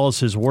in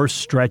Dallas's worst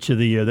stretch of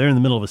the year. They're in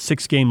the middle of a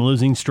 6-game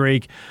losing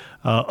streak.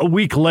 A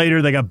week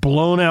later, they got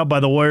blown out by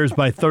the Warriors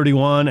by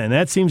 31, and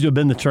that seems to have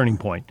been the turning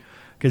point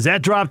because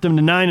that dropped them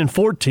to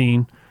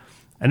 9-14.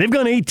 And they've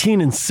gone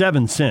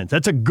 18-7 since.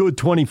 That's a good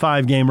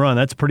 25-game run.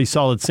 That's a pretty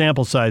solid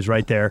sample size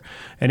right there.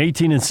 And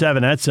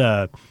 18-7, that's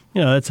a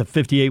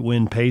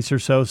 58-win pace or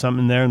so,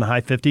 something there in the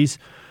high 50s.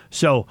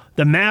 So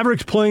the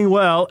Mavericks playing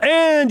well,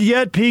 and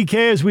yet,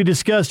 PK, as we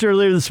discussed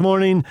earlier this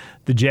morning,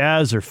 the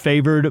Jazz are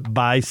favored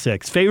by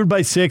 6. Favored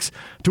by 6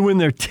 to win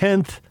their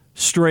 10th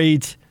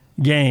straight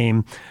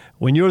game.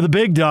 When you're the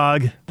big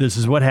dog, this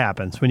is what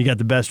happens when you got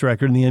the best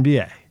record in the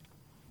NBA.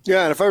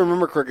 Yeah, and if I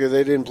remember correctly,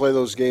 they didn't play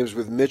those games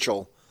with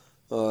Mitchell.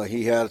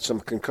 He had some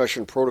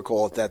concussion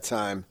protocol at that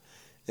time,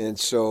 and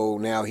so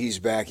now he's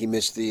back. He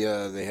missed they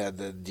had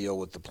the deal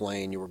with the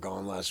plane. You were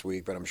gone last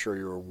week, but I'm sure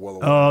you were well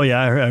aware. Oh,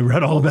 yeah, I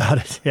read all about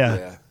it,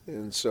 Yeah,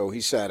 and so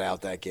he sat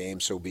out that game,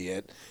 so be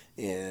it.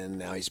 And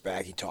now he's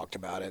back. He talked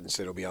about it and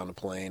said he'll be on the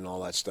plane and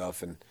all that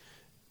stuff. And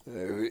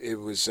it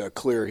was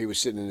clear he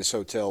was sitting in his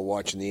hotel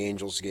watching the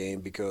Angels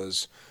game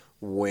because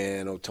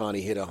when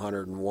Ohtani hit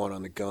 101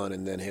 on the gun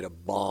and then hit a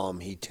bomb,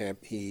 he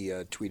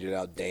tweeted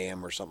out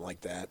 "damn" or something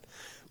like that.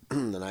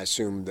 And I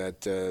assume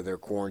that they're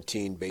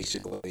quarantined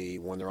basically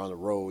when they're on the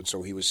road,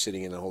 so he was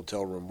sitting in the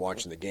hotel room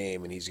watching the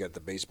game, and he's got the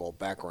baseball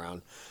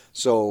background.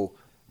 So,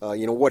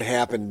 what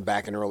happened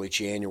back in early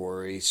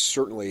January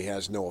certainly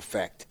has no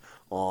effect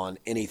on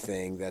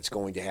anything that's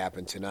going to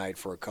happen tonight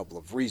for a couple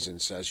of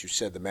reasons. As you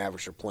said, the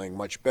Mavericks are playing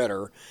much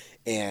better,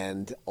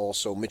 and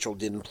also Mitchell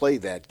didn't play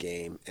that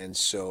game. And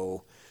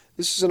so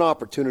this is an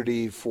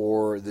opportunity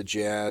for the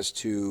Jazz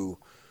to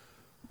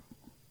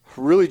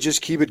really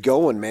just keep it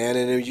going, man.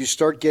 And if you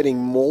start getting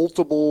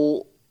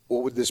multiple,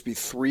 what would this be,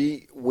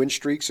 3 win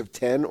streaks of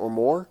 10 or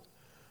more?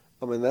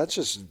 I mean, that's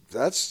just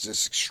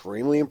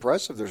extremely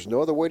impressive. There's no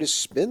other way to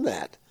spin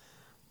that.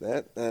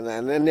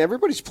 And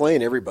everybody's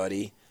playing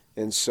everybody.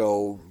 And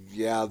so,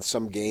 yeah,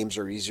 some games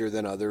are easier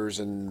than others.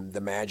 And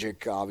the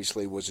Magic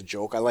obviously was a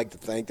joke. I like to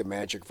thank the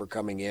Magic for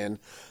coming in.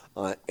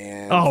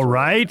 All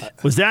right.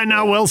 Was that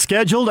not well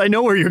scheduled? I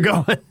know where you're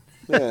going.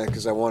 Yeah,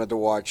 because I wanted to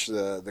watch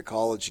the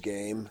college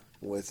game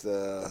with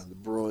the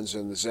Bruins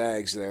and the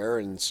Zags there,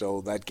 and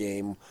so that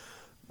game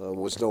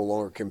was no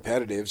longer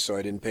competitive, so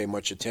I didn't pay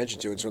much attention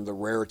to it. It's one of the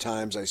rare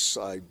times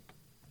I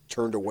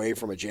turned away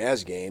from a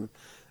Jazz game,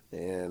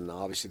 and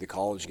obviously the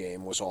college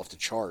game was off the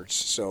charts.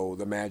 So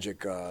the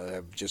Magic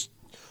have just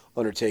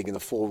undertaken the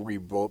full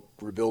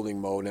rebuilding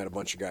mode and had a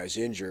bunch of guys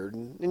injured,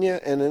 and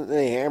then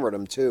they hammered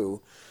them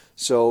too.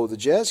 So the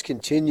Jazz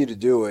continue to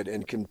do it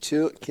and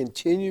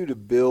continue to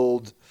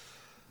build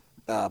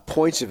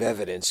points of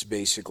evidence,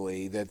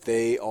 basically, that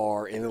they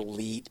are an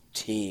elite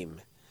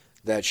team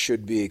that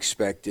should be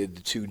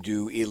expected to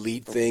do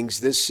elite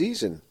things this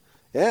season.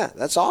 Yeah,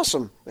 that's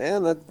awesome,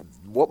 man.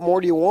 What more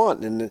do you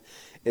want? And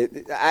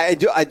I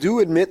do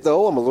admit,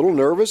 though, I'm a little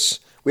nervous.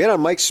 We had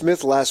on Mike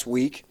Smith last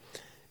week,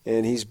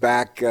 and he's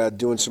back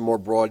doing some more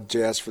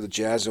broadcasts for the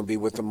Jazz. He'll be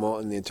with them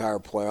in the entire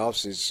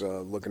playoffs. He's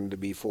looking to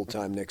be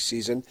full-time next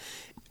season.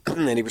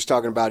 And he was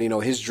talking about,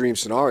 his dream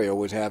scenario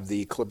would have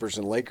the Clippers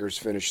and Lakers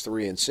finish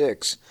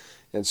 3-6,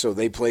 and so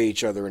they play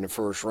each other in the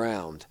first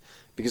round.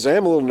 Because I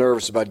am a little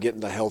nervous about getting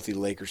the healthy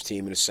Lakers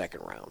team in the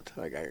second round.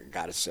 I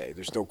got to say,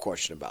 there's no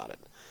question about it.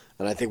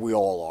 And I think we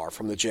all are.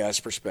 From the Jazz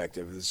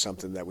perspective, it's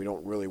something that we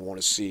don't really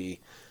want to see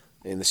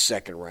in the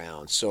second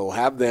round. So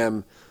have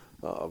them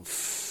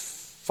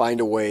find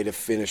a way to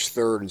finish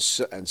third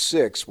and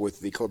sixth,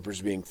 with the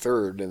Clippers being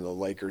third and the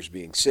Lakers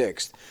being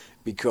sixth.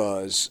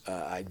 Because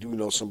I do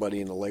know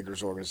somebody in the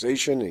Lakers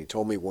organization, and he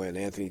told me when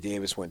Anthony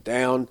Davis went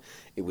down,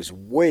 it was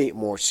way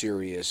more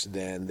serious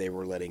than they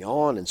were letting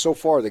on. And so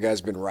far, the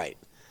guy's been right.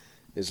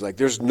 It's like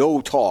there's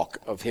no talk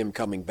of him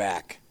coming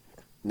back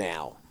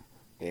now.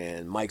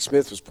 And Mike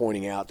Smith was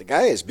pointing out the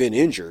guy has been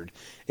injured,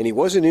 and he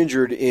wasn't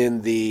injured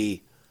in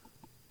the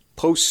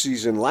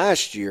postseason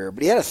last year,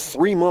 but he had a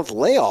 3-month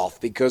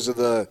layoff because of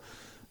the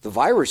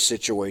virus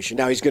situation.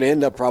 Now he's going to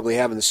end up probably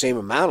having the same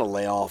amount of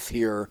layoff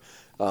here.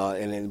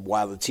 And then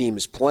while the team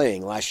is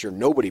playing, last year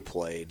nobody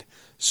played,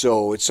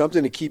 so it's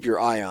something to keep your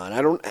eye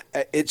on.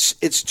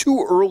 It's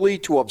too early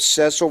to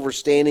obsess over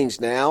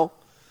standings now,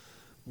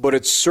 but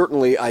it's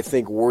certainly, I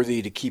think,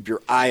 worthy to keep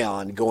your eye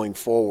on going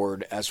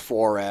forward as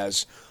far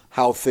as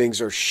how things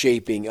are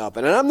shaping up.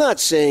 And I'm not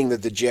saying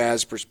that the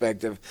Jazz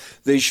perspective,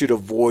 they should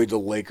avoid the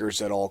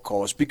Lakers at all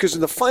costs, because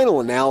in the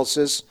final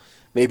analysis,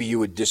 maybe you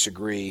would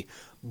disagree.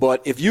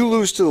 But if you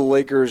lose to the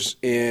Lakers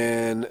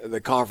in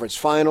the conference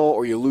final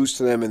or you lose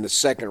to them in the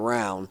second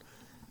round,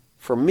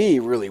 for me,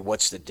 really,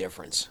 what's the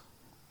difference?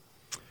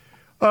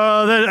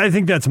 I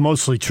think that's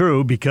mostly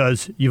true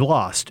because you've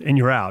lost and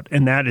you're out,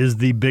 and that is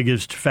the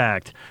biggest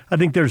fact. I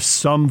think there's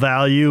some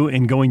value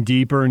in going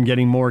deeper and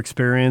getting more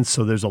experience,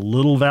 so there's a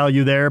little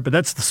value there, but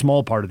that's the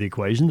small part of the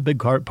equation. The big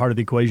part of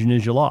the equation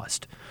is you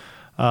lost.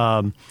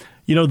 The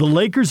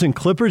Lakers and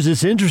Clippers,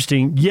 it's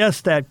interesting. Yes,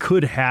 that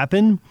could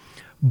happen,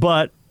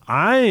 but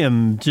I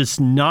am just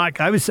not.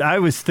 I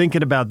was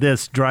thinking about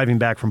this driving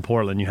back from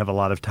Portland. You have a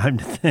lot of time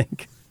to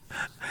think.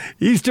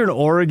 Eastern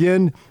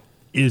Oregon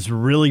is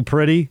really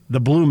pretty. The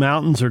Blue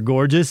Mountains are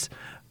gorgeous,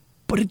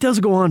 but it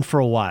does go on for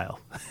a while.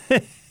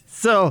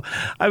 So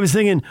I was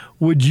thinking,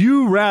 would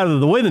you rather,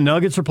 the way the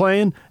Nuggets are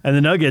playing, and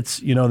the Nuggets,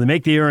 they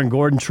make the Aaron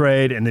Gordon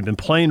trade, and they've been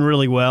playing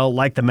really well,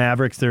 like the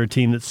Mavericks. They're a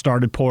team that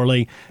started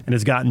poorly and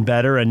has gotten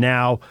better, and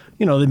now,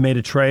 they've made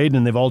a trade,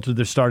 and they've altered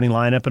their starting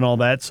lineup and all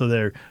that, so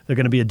they're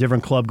going to be a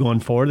different club going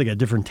forward. They got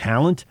different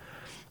talent.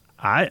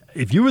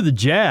 If you were the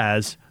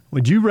Jazz,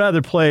 would you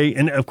rather play,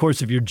 and of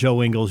course, if you're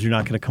Joe Ingles, you're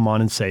not going to come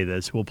on and say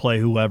this. We'll play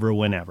whoever,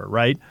 whenever,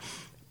 right?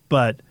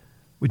 But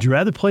would you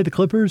rather play the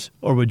Clippers,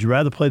 or would you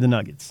rather play the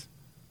Nuggets?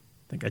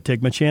 I think I'd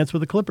take my chance with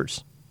the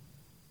Clippers.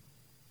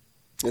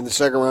 In the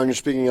second round you're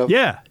speaking of?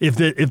 Yeah. If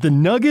the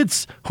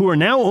Nuggets, who are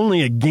now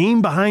only a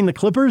game behind the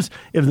Clippers,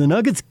 if the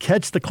Nuggets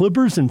catch the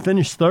Clippers and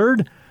finish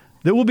third,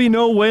 there will be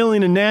no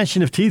wailing and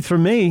gnashing of teeth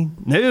from me.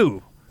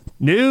 No.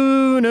 And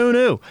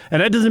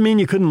that doesn't mean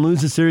you couldn't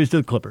lose the series to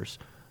the Clippers.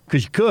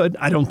 Because you could.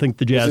 I don't think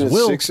the Jazz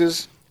will.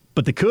 Sixes?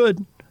 But they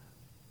could.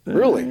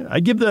 Really? I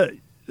give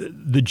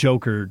the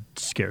Joker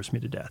scares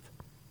me to death.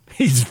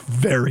 He's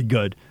very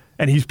good.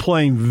 And he's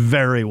playing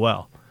very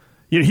well.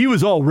 He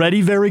was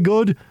already very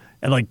good,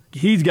 and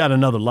he's got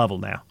another level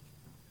now.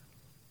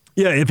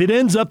 Yeah, if it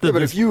ends up that.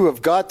 But if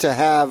you've got to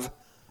have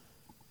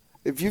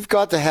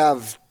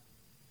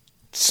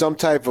some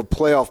type of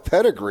playoff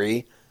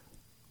pedigree,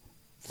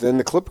 then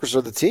the Clippers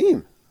are the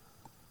team.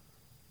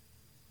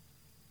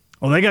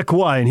 Well, they got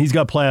Kawhi, and he's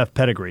got playoff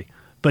pedigree.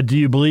 But do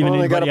you believe in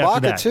anybody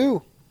after that? They got Ibaka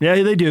too.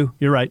 Yeah, they do.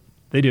 You're right.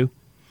 They do.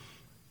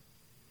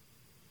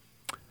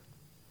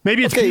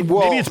 Maybe it's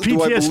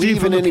PTSD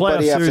from the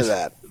playoff series.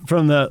 That?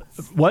 From the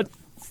what?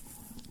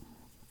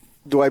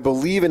 Do I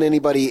believe in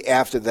anybody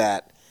after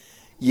that?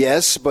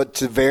 Yes, but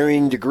to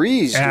varying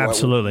degrees.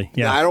 Absolutely.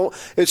 Yeah.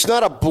 It's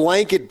not a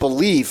blanket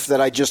belief that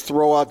I just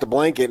throw out the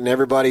blanket and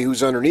everybody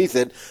who's underneath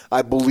it,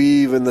 I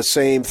believe in the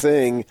same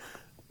thing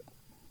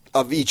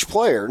of each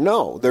player.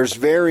 No, there's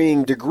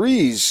varying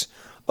degrees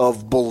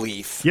of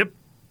belief. Yep.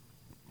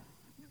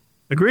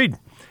 Agreed.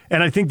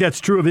 And I think that's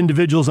true of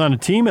individuals on a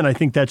team, and I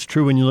think that's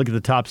true when you look at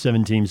the top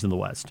 7 teams in the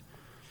West.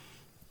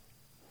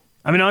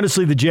 I mean,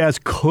 honestly, the Jazz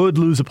could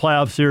lose a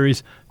playoff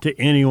series to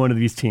any one of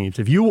these teams.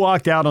 If you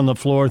walked out on the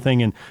floor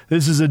thinking,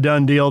 this is a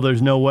done deal,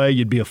 there's no way,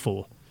 you'd be a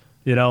fool.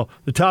 The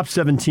top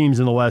 7 teams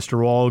in the West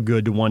are all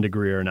good to one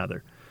degree or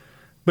another.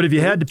 But if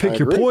you had to pick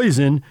your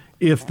poison,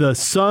 if the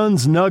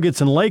Suns, Nuggets,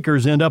 and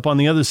Lakers end up on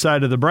the other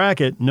side of the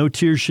bracket, no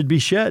tears should be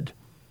shed.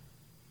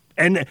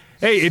 And,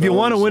 hey, if you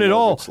want to win it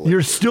all,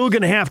 you're still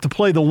going to have to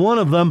play the one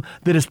of them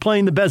that is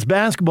playing the best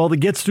basketball that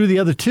gets through the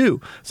other two.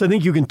 So I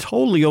think you can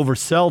totally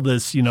oversell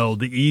this,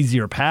 the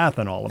easier path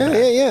and all of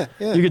that.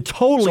 Yeah. You can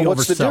totally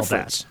oversell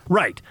that.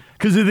 Right.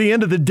 Because at the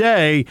end of the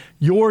day,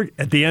 you like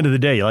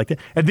that?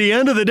 At the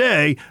end of the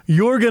day,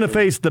 you're going to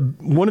face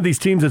one of these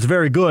teams that's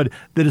very good,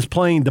 that is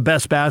playing the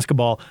best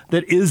basketball,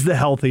 that is the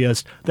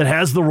healthiest, that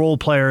has the role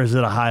players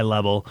at a high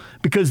level,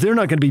 because they're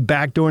not going to be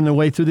backdooring their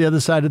way through the other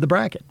side of the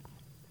bracket.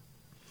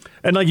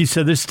 And like you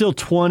said, there's still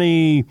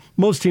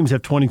most teams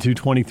have 22,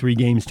 23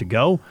 games to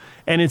go.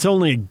 And it's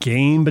only a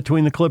game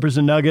between the Clippers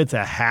and Nuggets,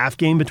 a half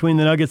game between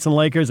the Nuggets and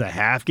Lakers, a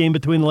half game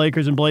between the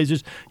Lakers and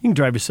Blazers. You can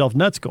drive yourself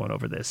nuts going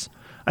over this.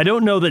 I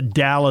don't know that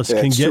Dallas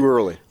can get too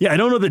early. Yeah, I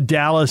don't know that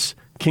Dallas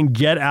can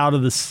get out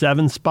of the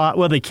 7 spot.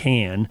 Well, they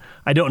can.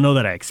 I don't know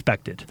that I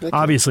expect it.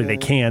 Obviously, they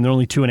can. They're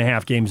only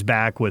 2.5 games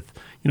back with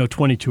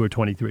 22 or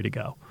 23 to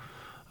go.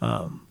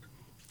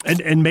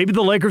 And maybe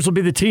the Lakers will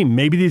be the team.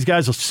 Maybe these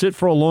guys will sit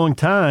for a long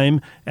time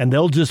and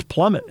they'll just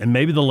plummet. And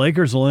maybe the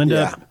Lakers will end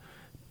up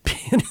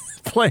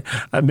playing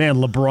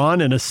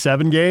LeBron in a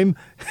 7 game,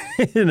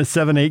 in a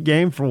 7-8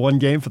 game for 1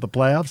 game for the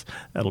playoffs.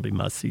 That'll be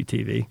must-see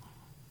TV.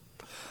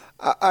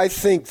 I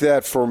think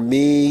that for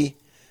me,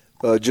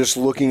 just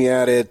looking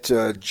at it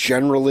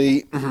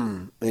generally,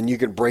 and you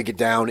can break it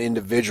down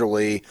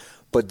individually,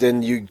 but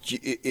then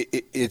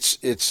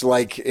it's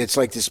like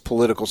this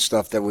political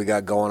stuff that we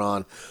got going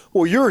on.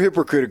 Well, you're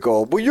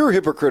hypocritical. Well, you're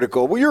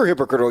hypocritical. Well, you're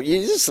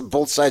hypocritical.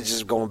 Both sides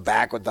just going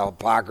back with the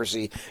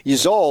hypocrisy. You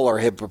all are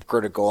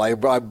hypocritical.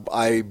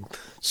 I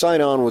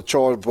sign on with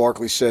Charles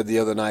Barkley said the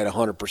other night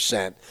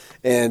 100%.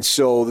 And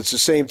so it's the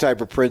same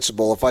type of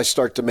principle. If I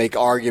start to make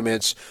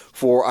arguments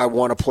for I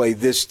want to play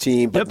this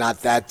team but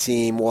not that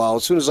team, well,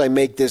 as soon as I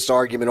make this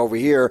argument over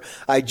here,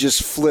 I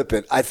just flip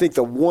it. I think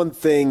the one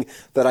thing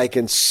that I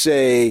can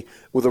say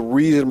with a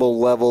reasonable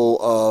level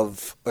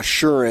of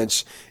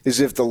assurance is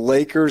if the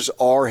Lakers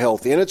are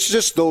healthy, and it's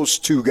just those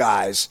 2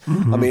 guys.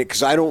 Mm-hmm. I mean,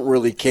 because I don't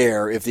really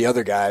care if the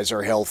other guys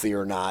are healthy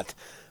or not.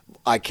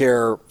 I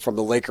care from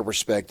the Laker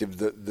perspective,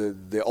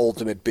 the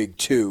ultimate big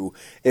 2.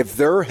 If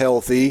they're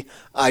healthy,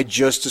 I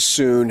just as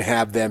soon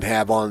have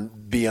them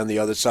be on the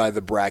other side of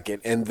the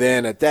bracket. And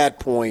then at that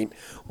point,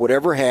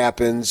 whatever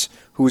happens,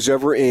 who's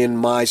ever on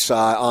my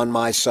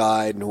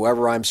side, and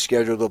whoever I'm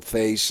scheduled to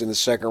face in the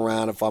second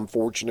round, if I'm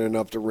fortunate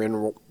enough to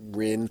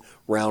win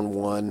round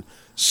 1,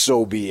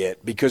 so be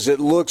it. Because it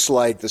looks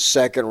like the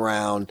second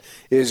round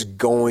is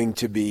going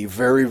to be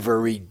very,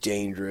 very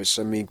dangerous.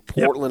 I mean,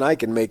 Portland, I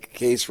can make a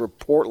case for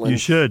Portland one. You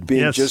should.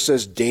 Being Yes. just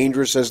as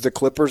dangerous as the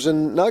Clippers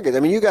and Nuggets. I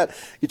mean,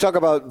 you talk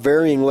about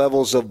varying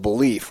levels of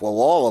belief. Well,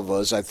 all of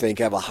us, I think,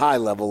 have a high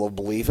level of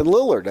belief in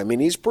Lillard. I mean,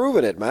 he's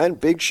proven it, man.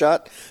 Big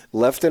shot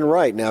left and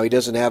right. Now, he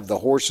doesn't have the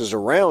horses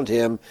around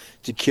him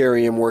to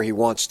carry him where he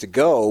wants to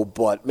go,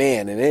 but,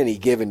 man, in any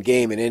given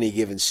game, in any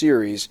given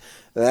series,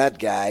 that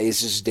guy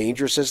is as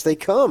dangerous as they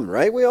come,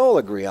 right? We all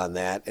agree on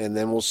that, and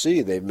then we'll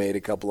see. They've made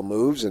a couple of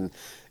moves, and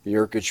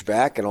Nurkic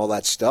back and all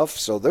that stuff,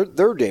 so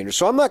they're dangerous.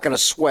 So I'm not going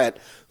to sweat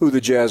who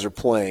the Jazz are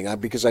playing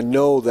because I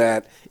know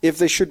that if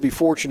they should be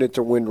fortunate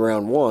to win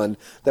round one,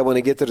 that when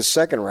they get to the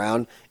second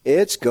round,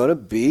 it's going to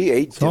be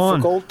a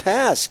difficult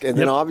task. And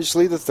then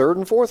obviously the third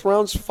and fourth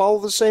rounds follow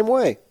the same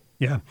way.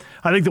 Yeah.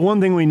 I think the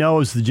one thing we know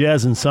is the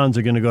Jazz and Suns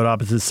are going to go to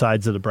opposite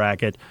sides of the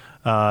bracket.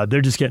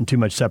 They're just getting too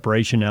much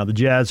separation now. The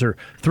Jazz are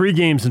 3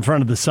 games in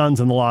front of the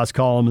Suns in the loss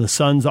column, and the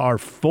Suns are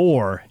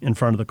 4 in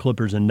front of the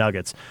Clippers and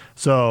Nuggets.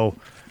 So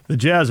the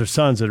Jazz or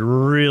Suns that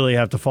really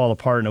have to fall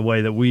apart in a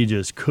way that we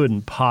just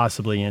couldn't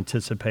possibly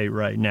anticipate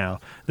right now.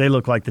 They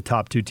look like the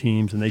top 2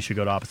 teams, and they should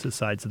go to opposite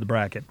sides of the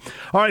bracket.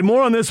 All right,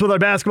 more on this with our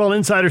basketball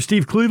insider,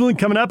 Steve Cleveland,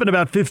 coming up in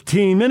about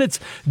 15 minutes.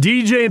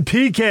 DJ and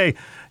PK,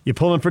 you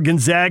pulling for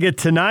Gonzaga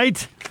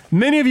tonight?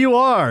 Many of you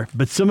are,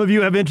 but some of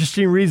you have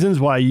interesting reasons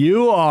why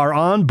you are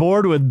on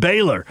board with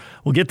Baylor.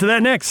 We'll get to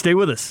that next. Stay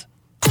with us.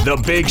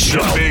 The Big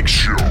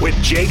Show,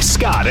 with Jake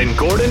Scott and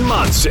Gordon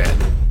Monson.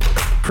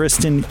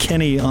 Kristen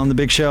Kenny on The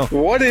Big Show.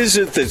 What is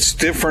it that's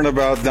different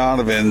about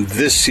Donovan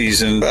this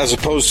season as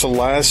opposed to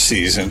last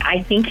season?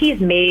 I think he's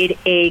made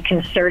a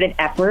concerted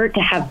effort to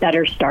have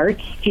better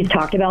starts. He's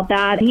talked about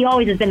that. He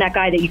always has been that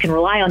guy that you can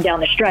rely on down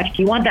the stretch.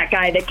 You want that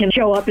guy that can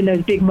show up in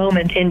those big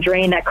moments and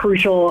drain that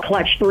crucial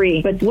clutch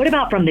 3. But what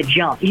about from the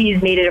jump?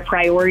 He's made it a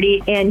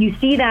priority, and you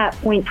see that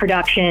point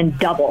production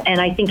double.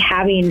 And I think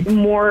having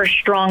more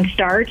strong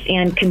starts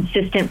and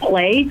consistent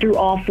play through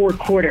all 4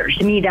 quarters,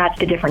 to me, that's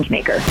the difference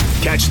maker.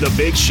 Catch The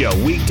Big Show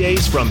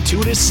weekdays from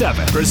 2 to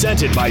 7.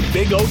 Presented by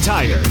Big O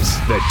Tires,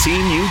 the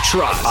team you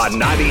trust. On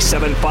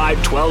 97.5,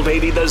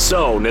 1280 The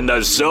Zone and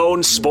the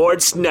Zone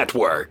Sports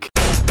Network.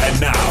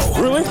 And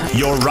now,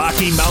 your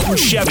Rocky Mountain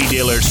Chevy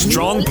dealer's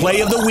strong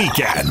play of the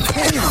weekend.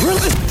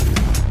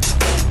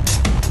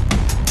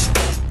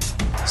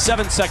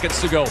 7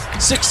 seconds to go.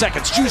 6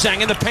 seconds.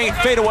 Juzang in the paint.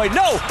 Fade away.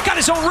 No. Got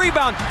his own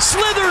rebound.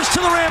 Slithers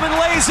to the rim and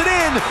lays it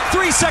in.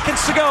 3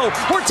 seconds to go.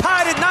 We're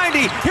tied at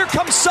 90. Here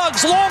comes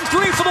Suggs. Long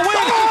 3 for the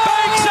win.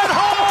 Banks it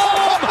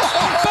home.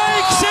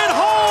 Banks it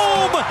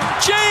home.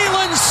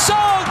 Jalen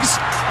Suggs.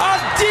 A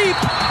deep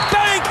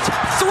banked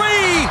 3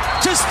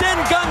 to send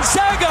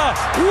Gonzaga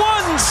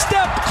 1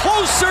 step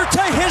closer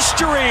to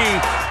history.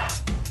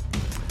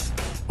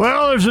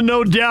 Well, there's a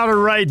no-doubter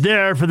right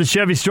there for the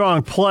Chevy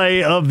Strong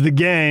play of the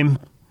game.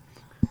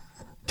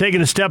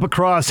 Taking a step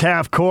across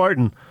half court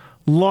and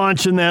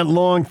launching that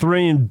long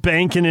 3 and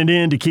banking it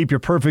in to keep your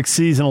perfect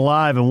season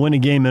alive and win a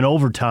game in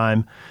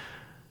overtime.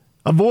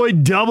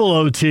 Avoid double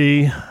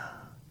OT.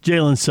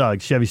 Jalen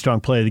Suggs, Chevy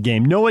Strong play of the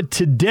game. Know what,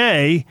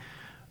 today,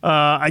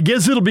 I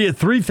guess it'll be at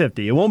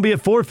 3:50. It won't be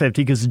at 4:50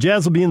 because the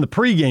Jazz will be in the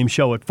pregame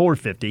show at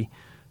 4:50.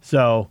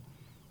 So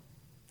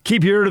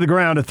keep your ear to the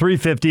ground at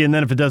 3:50, and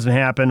then if it doesn't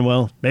happen,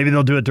 well, maybe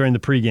they'll do it during the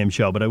pregame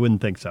show, but I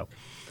wouldn't think so.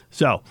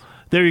 So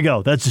there you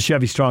go. That's the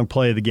Chevy Strong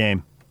play of the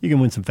game. You can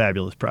win some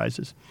fabulous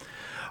prizes.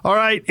 All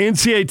right,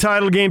 NCAA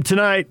title game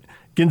tonight.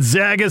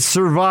 Gonzaga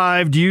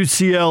survived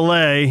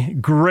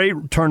UCLA.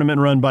 Great tournament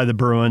run by the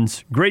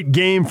Bruins. Great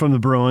game from the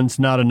Bruins.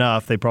 Not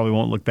enough. They probably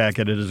won't look back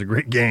at it as a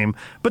great game,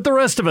 but the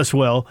rest of us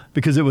will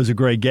because it was a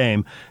great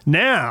game.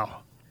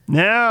 Now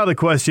the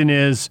question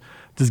is,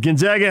 does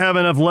Gonzaga have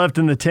enough left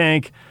in the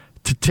tank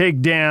to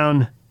take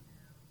down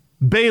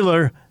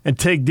Baylor and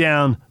take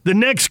down the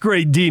next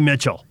great D.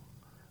 Mitchell?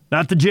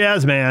 Not the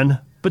Jazz man,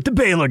 but the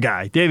Baylor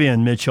guy,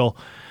 Davion Mitchell.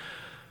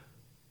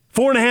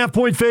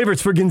 4.5-point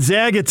favorites for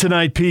Gonzaga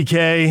tonight,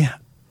 PK.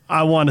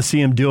 I want to see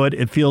him do it.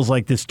 It feels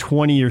like this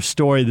 20-year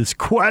story, this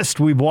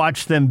quest we've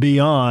watched them be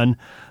on.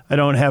 I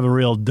don't have a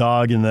real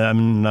dog in them.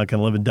 I'm not going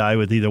to live and die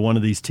with either one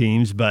of these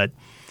teams, but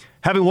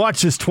having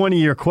watched this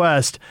 20-year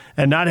quest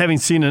and not having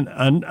seen an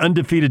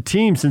undefeated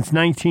team since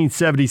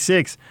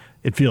 1976,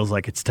 it feels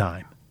like it's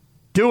time.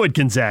 Do it,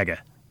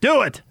 Gonzaga.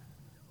 Do it.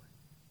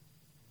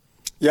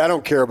 Yeah, I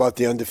don't care about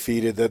the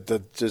undefeated.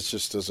 That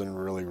just doesn't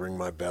really ring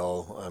my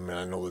bell. I mean,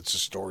 I know it's a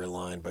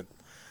storyline, but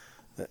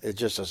it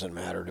just doesn't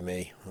matter to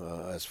me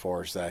as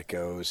far as that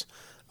goes.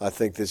 I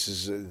think this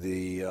is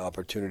the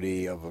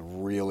opportunity of a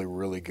really,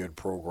 really good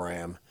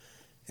program,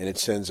 and it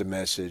sends a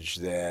message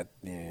that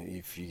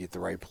if you get the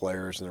right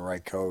players and the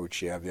right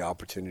coach, you have the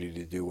opportunity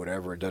to do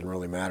whatever. It doesn't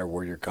really matter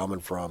where you're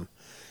coming from.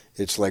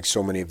 It's like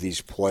so many of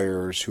these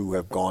players who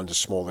have gone to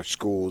smaller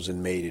schools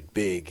and made it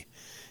big.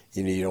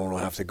 You don't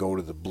have to go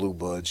to the Blue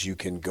Bloods. You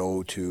can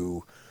go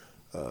to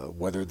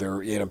whether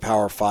they're in a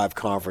Power 5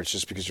 conference.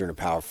 Just because you're in a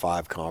Power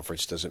 5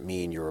 conference doesn't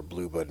mean you're a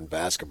Blue Blood in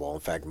basketball. In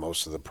fact,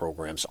 most of the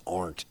programs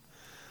aren't.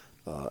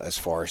 as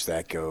far as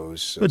that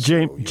goes. But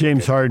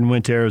James Harden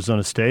went to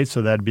Arizona State,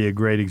 so that'd be a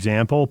great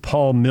example.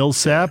 Paul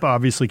Millsap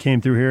obviously came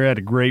through here, had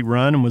a great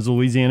run, and was a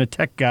Louisiana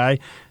Tech guy,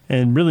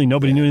 and really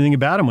nobody knew anything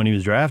about him when he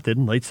was drafted.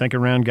 Late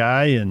second-round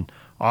guy and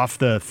off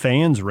the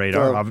fans'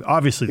 radar.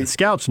 Obviously, the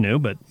scouts knew,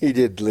 but he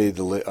did lead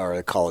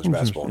the college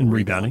basketball in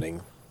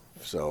rebounding.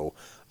 So,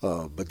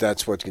 but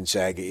that's what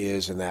Gonzaga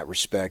is in that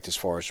respect as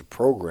far as a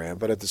program.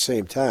 But at the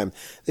same time,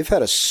 they've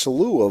had a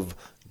slew of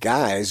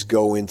guys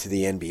go into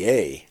the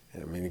NBA.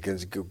 I mean,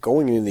 because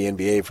going into the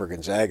NBA for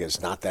Gonzaga is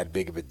not that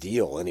big of a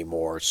deal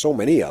anymore. So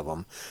many of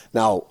them.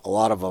 Now, a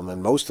lot of them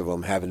and most of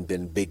them haven't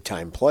been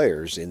big-time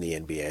players in the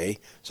NBA.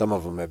 Some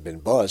of them have been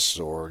busts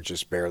or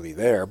just barely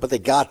there, but they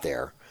got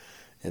there.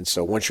 And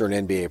so once you're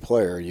an NBA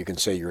player, you can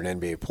say you're an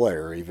NBA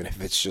player, even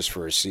if it's just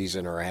for a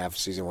season or a half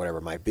season, whatever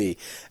it might be.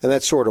 And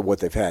that's sort of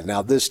what they've had.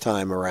 Now, this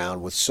time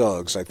around with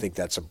Suggs, I think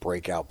that's a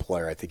breakout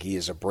player. I think he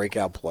is a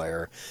breakout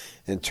player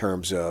in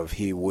terms of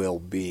he will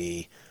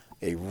be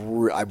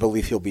I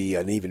believe he'll be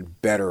an even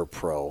better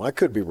pro. I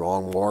could be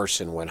wrong.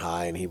 Morrison went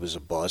high and he was a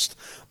bust,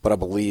 but I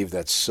believe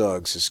that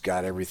Suggs has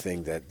got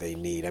everything that they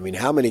need. I mean,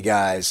 how many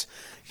guys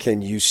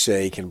can you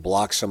say can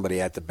block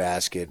somebody at the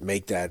basket,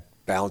 make that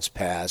bounce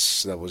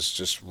pass that was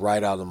just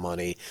right out of the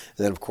money,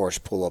 and then, of course,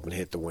 pull up and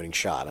hit the winning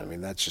shot? I mean,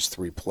 that's just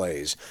 3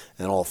 plays,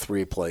 and all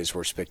 3 plays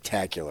were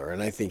spectacular,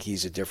 and I think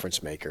he's a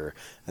difference maker,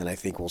 and I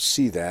think we'll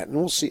see that,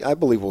 and I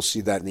believe we'll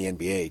see that in the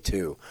NBA,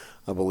 too.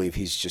 I believe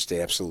he's just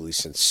absolutely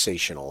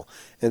sensational.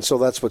 And so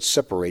that's what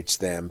separates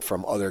them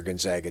from other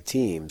Gonzaga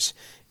teams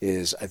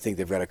is I think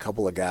they've got a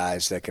couple of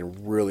guys that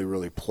can really,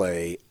 really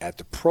play at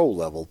the pro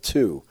level,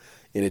 too,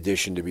 in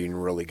addition to being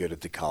really good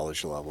at the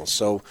college level.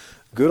 So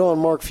good on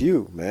Mark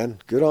Few, man.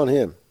 Good on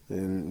him.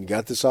 And you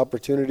got this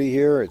opportunity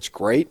here. It's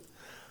great.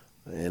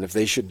 And if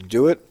they should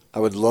do it, I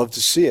would love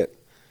to see it.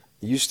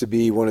 He used to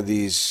be one of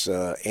these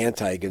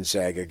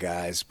anti-Gonzaga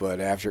guys,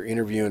 but after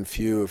interviewing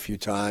Few a few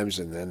times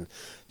and then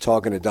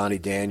talking to Donnie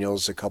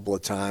Daniels a couple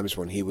of times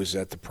when he was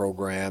at the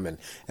program,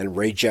 and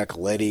Ray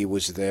Giacoletti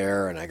was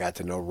there, and I got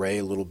to know Ray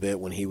a little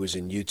bit when he was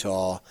in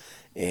Utah,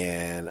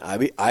 and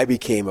I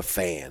became a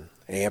fan.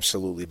 I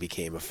absolutely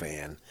became a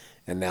fan.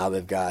 And now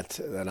they've got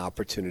an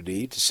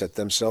opportunity to set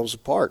themselves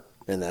apart,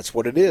 and that's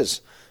what it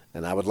is.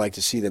 And I would like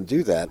to see them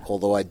do that,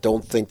 although I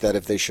don't think that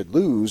if they should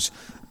lose,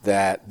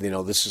 that,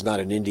 this is not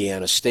an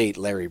Indiana State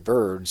Larry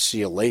Bird, see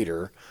you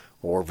later,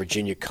 or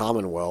Virginia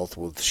Commonwealth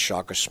with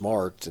Shaka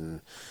Smart,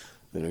 and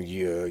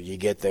you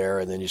get there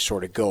and then you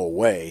sort of go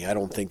away. I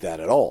don't think that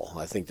at all.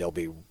 I think they'll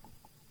be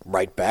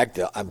right back.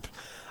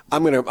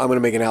 I'm gonna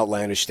make an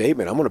outlandish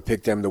statement. I'm gonna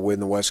pick them to win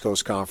the West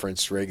Coast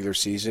Conference regular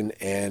season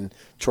and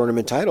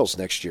tournament titles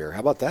next year. How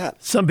about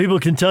that? Some people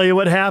can tell you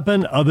what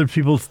happened. Other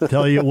people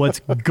tell you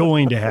what's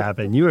going to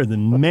happen. You are the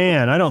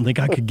man. I don't think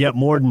I could get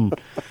more than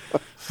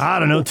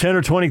 10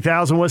 or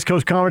 20,000 West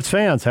Coast Conference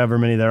fans, however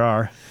many there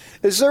are.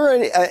 Is there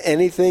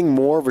anything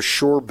more of a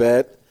sure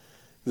bet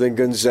than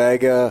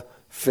Gonzaga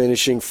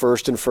finishing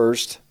first and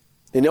first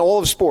in all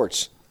of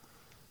sports,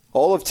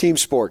 all of team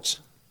sports?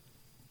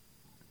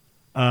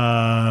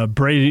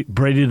 Brady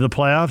to the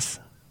playoffs.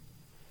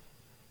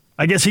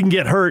 I guess he can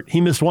get hurt. He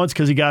missed once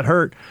because he got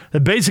hurt.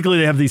 Basically,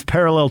 they have these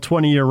parallel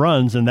 20-year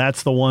runs, and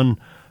that's the one.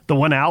 The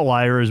one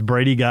outlier is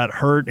Brady got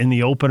hurt in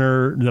the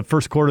opener, the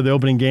first quarter of the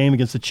opening game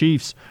against the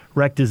Chiefs,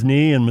 wrecked his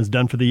knee, and was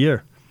done for the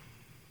year.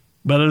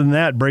 But other than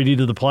that, Brady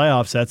to the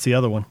playoffs. That's the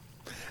other one.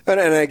 And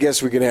I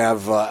guess we can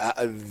have,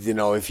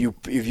 if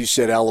you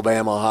said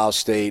Alabama, Ohio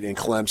State, and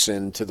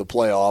Clemson to the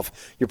playoff,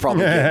 you're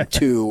probably getting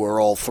 2 or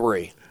all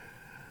 3.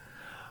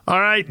 All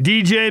right,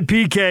 DJ and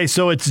PK.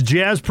 So it's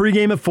Jazz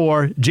pregame at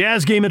 4,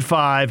 Jazz game at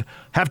 5.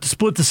 Have to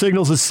split the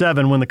signals at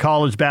 7 when the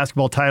college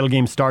basketball title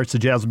game starts. The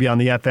Jazz will be on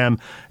the FM,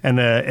 and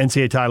the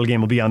NCAA title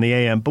game will be on the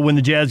AM. But when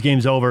the Jazz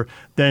game's over,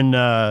 then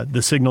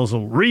the signals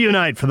will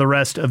reunite for the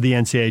rest of the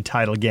NCAA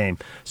title game.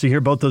 So you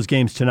hear both those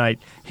games tonight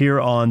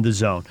here on The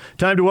Zone.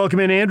 Time to welcome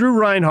in Andrew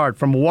Reinhardt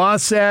from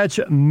Wasatch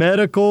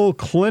Medical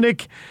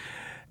Clinic.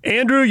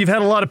 Andrew, you've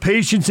had a lot of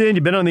patients in.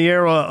 You've been on the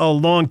air a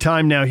long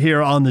time now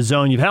here on The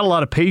Zone. You've had a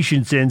lot of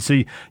patients in.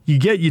 So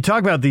you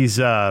talk about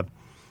these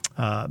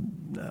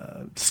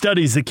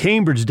studies that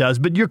Cambridge does,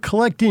 but you're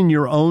collecting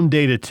your own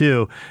data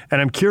too.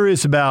 And I'm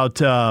curious about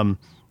the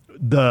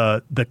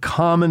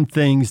common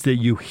things that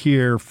you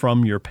hear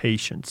from your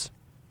patients.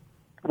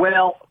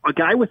 Well, a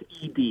guy with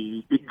ED,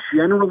 it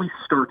generally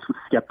starts with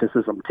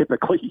skepticism.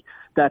 Typically,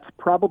 that's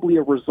probably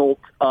a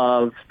result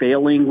of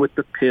failing with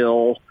the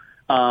pill,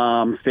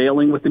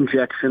 failing with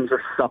injections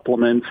or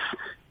supplements,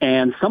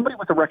 and somebody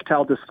with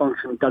erectile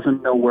dysfunction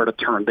doesn't know where to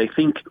turn. They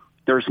think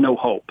there's no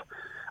hope.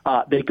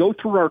 They go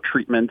through our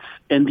treatments,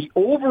 and the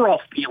overall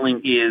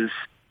feeling is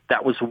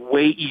that was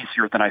way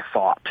easier than I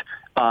thought.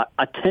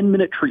 A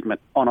 10-minute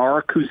treatment on our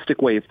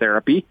acoustic wave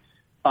therapy.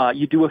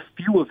 You do a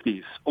few of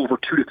these over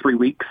 2 to 3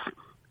 weeks.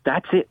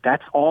 That's it.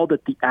 That's all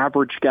that the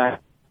average guy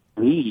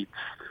needs.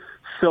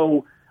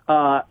 So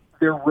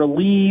they're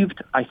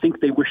relieved. I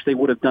think they wish they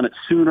would have done it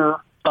sooner.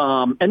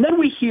 And then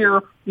we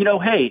hear,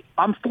 hey,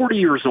 I'm 40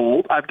 years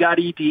old, I've got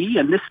ED,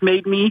 and this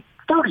made me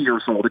 30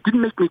 years old. It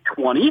didn't make me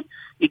 20.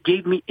 It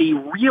gave me a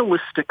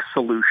realistic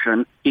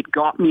solution. It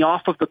got me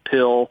off of the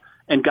pill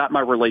and got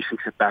my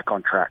relationship back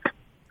on track.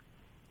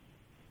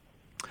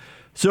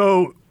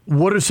 So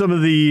what are some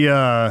of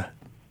the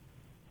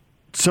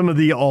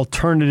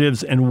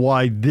alternatives and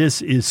why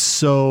this is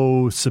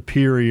so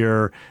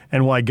superior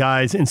and why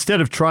guys,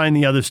 instead of trying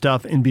the other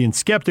stuff and being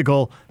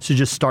skeptical, should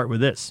just start with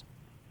this?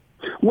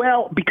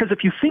 Well, because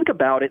if you think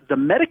about it, the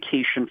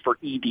medication for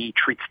ED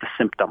treats the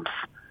symptoms.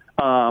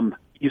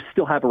 You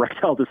still have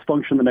erectile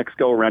dysfunction the next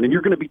go-around, and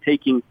you're going to be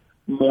taking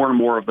more and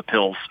more of the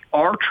pills.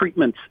 Our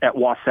treatments at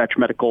Wasatch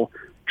Medical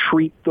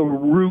treat the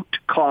root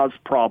cause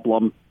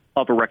problem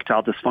of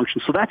erectile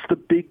dysfunction. So that's the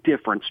big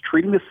difference,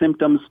 treating the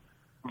symptoms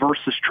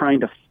versus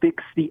trying to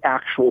fix the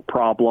actual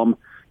problem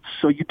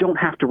so you don't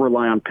have to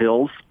rely on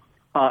pills.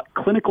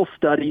 Clinical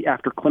study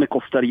after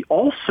clinical study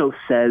also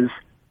says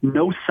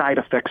no side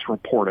effects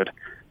reported.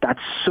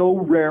 That's so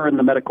rare in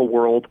the medical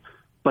world,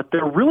 but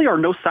there really are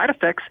no side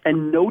effects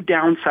and no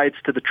downsides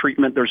to the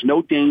treatment. There's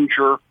no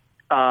danger.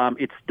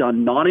 It's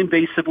done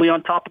non-invasively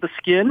on top of the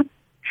skin,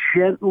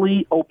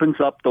 gently opens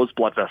up those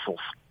blood vessels.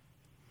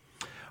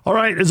 All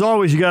right, as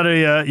always, you got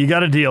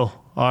a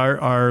deal.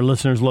 Our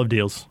listeners love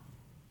deals.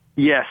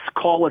 Yes,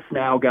 call us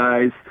now,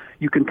 guys.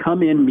 You can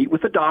come in, meet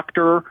with a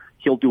doctor.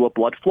 He'll do a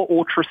blood flow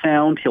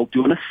ultrasound. He'll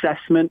do an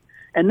assessment,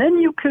 and then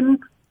you can,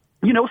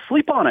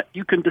 sleep on it.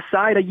 You can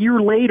decide a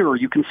year later.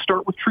 You can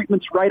start with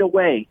treatments right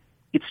away.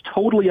 It's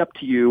totally up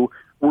to you.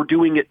 We're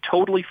doing it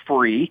totally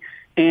free,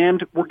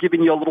 and we're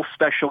giving you a little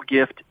special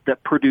gift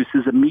that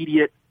produces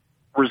immediate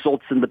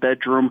results in the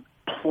bedroom,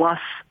 plus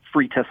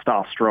free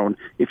testosterone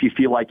if you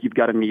feel like you've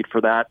got a need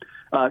for that.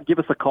 Give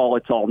us a call.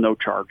 It's all no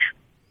charge.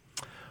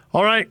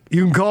 All right.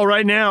 You can call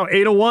right now,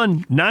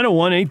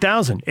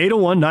 801-901-8000,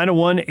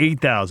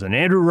 801-901-8000.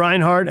 Andrew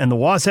Reinhardt and the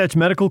Wasatch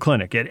Medical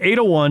Clinic at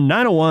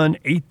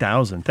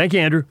 801-901-8000. Thank you,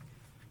 Andrew.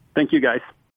 Thank you, guys.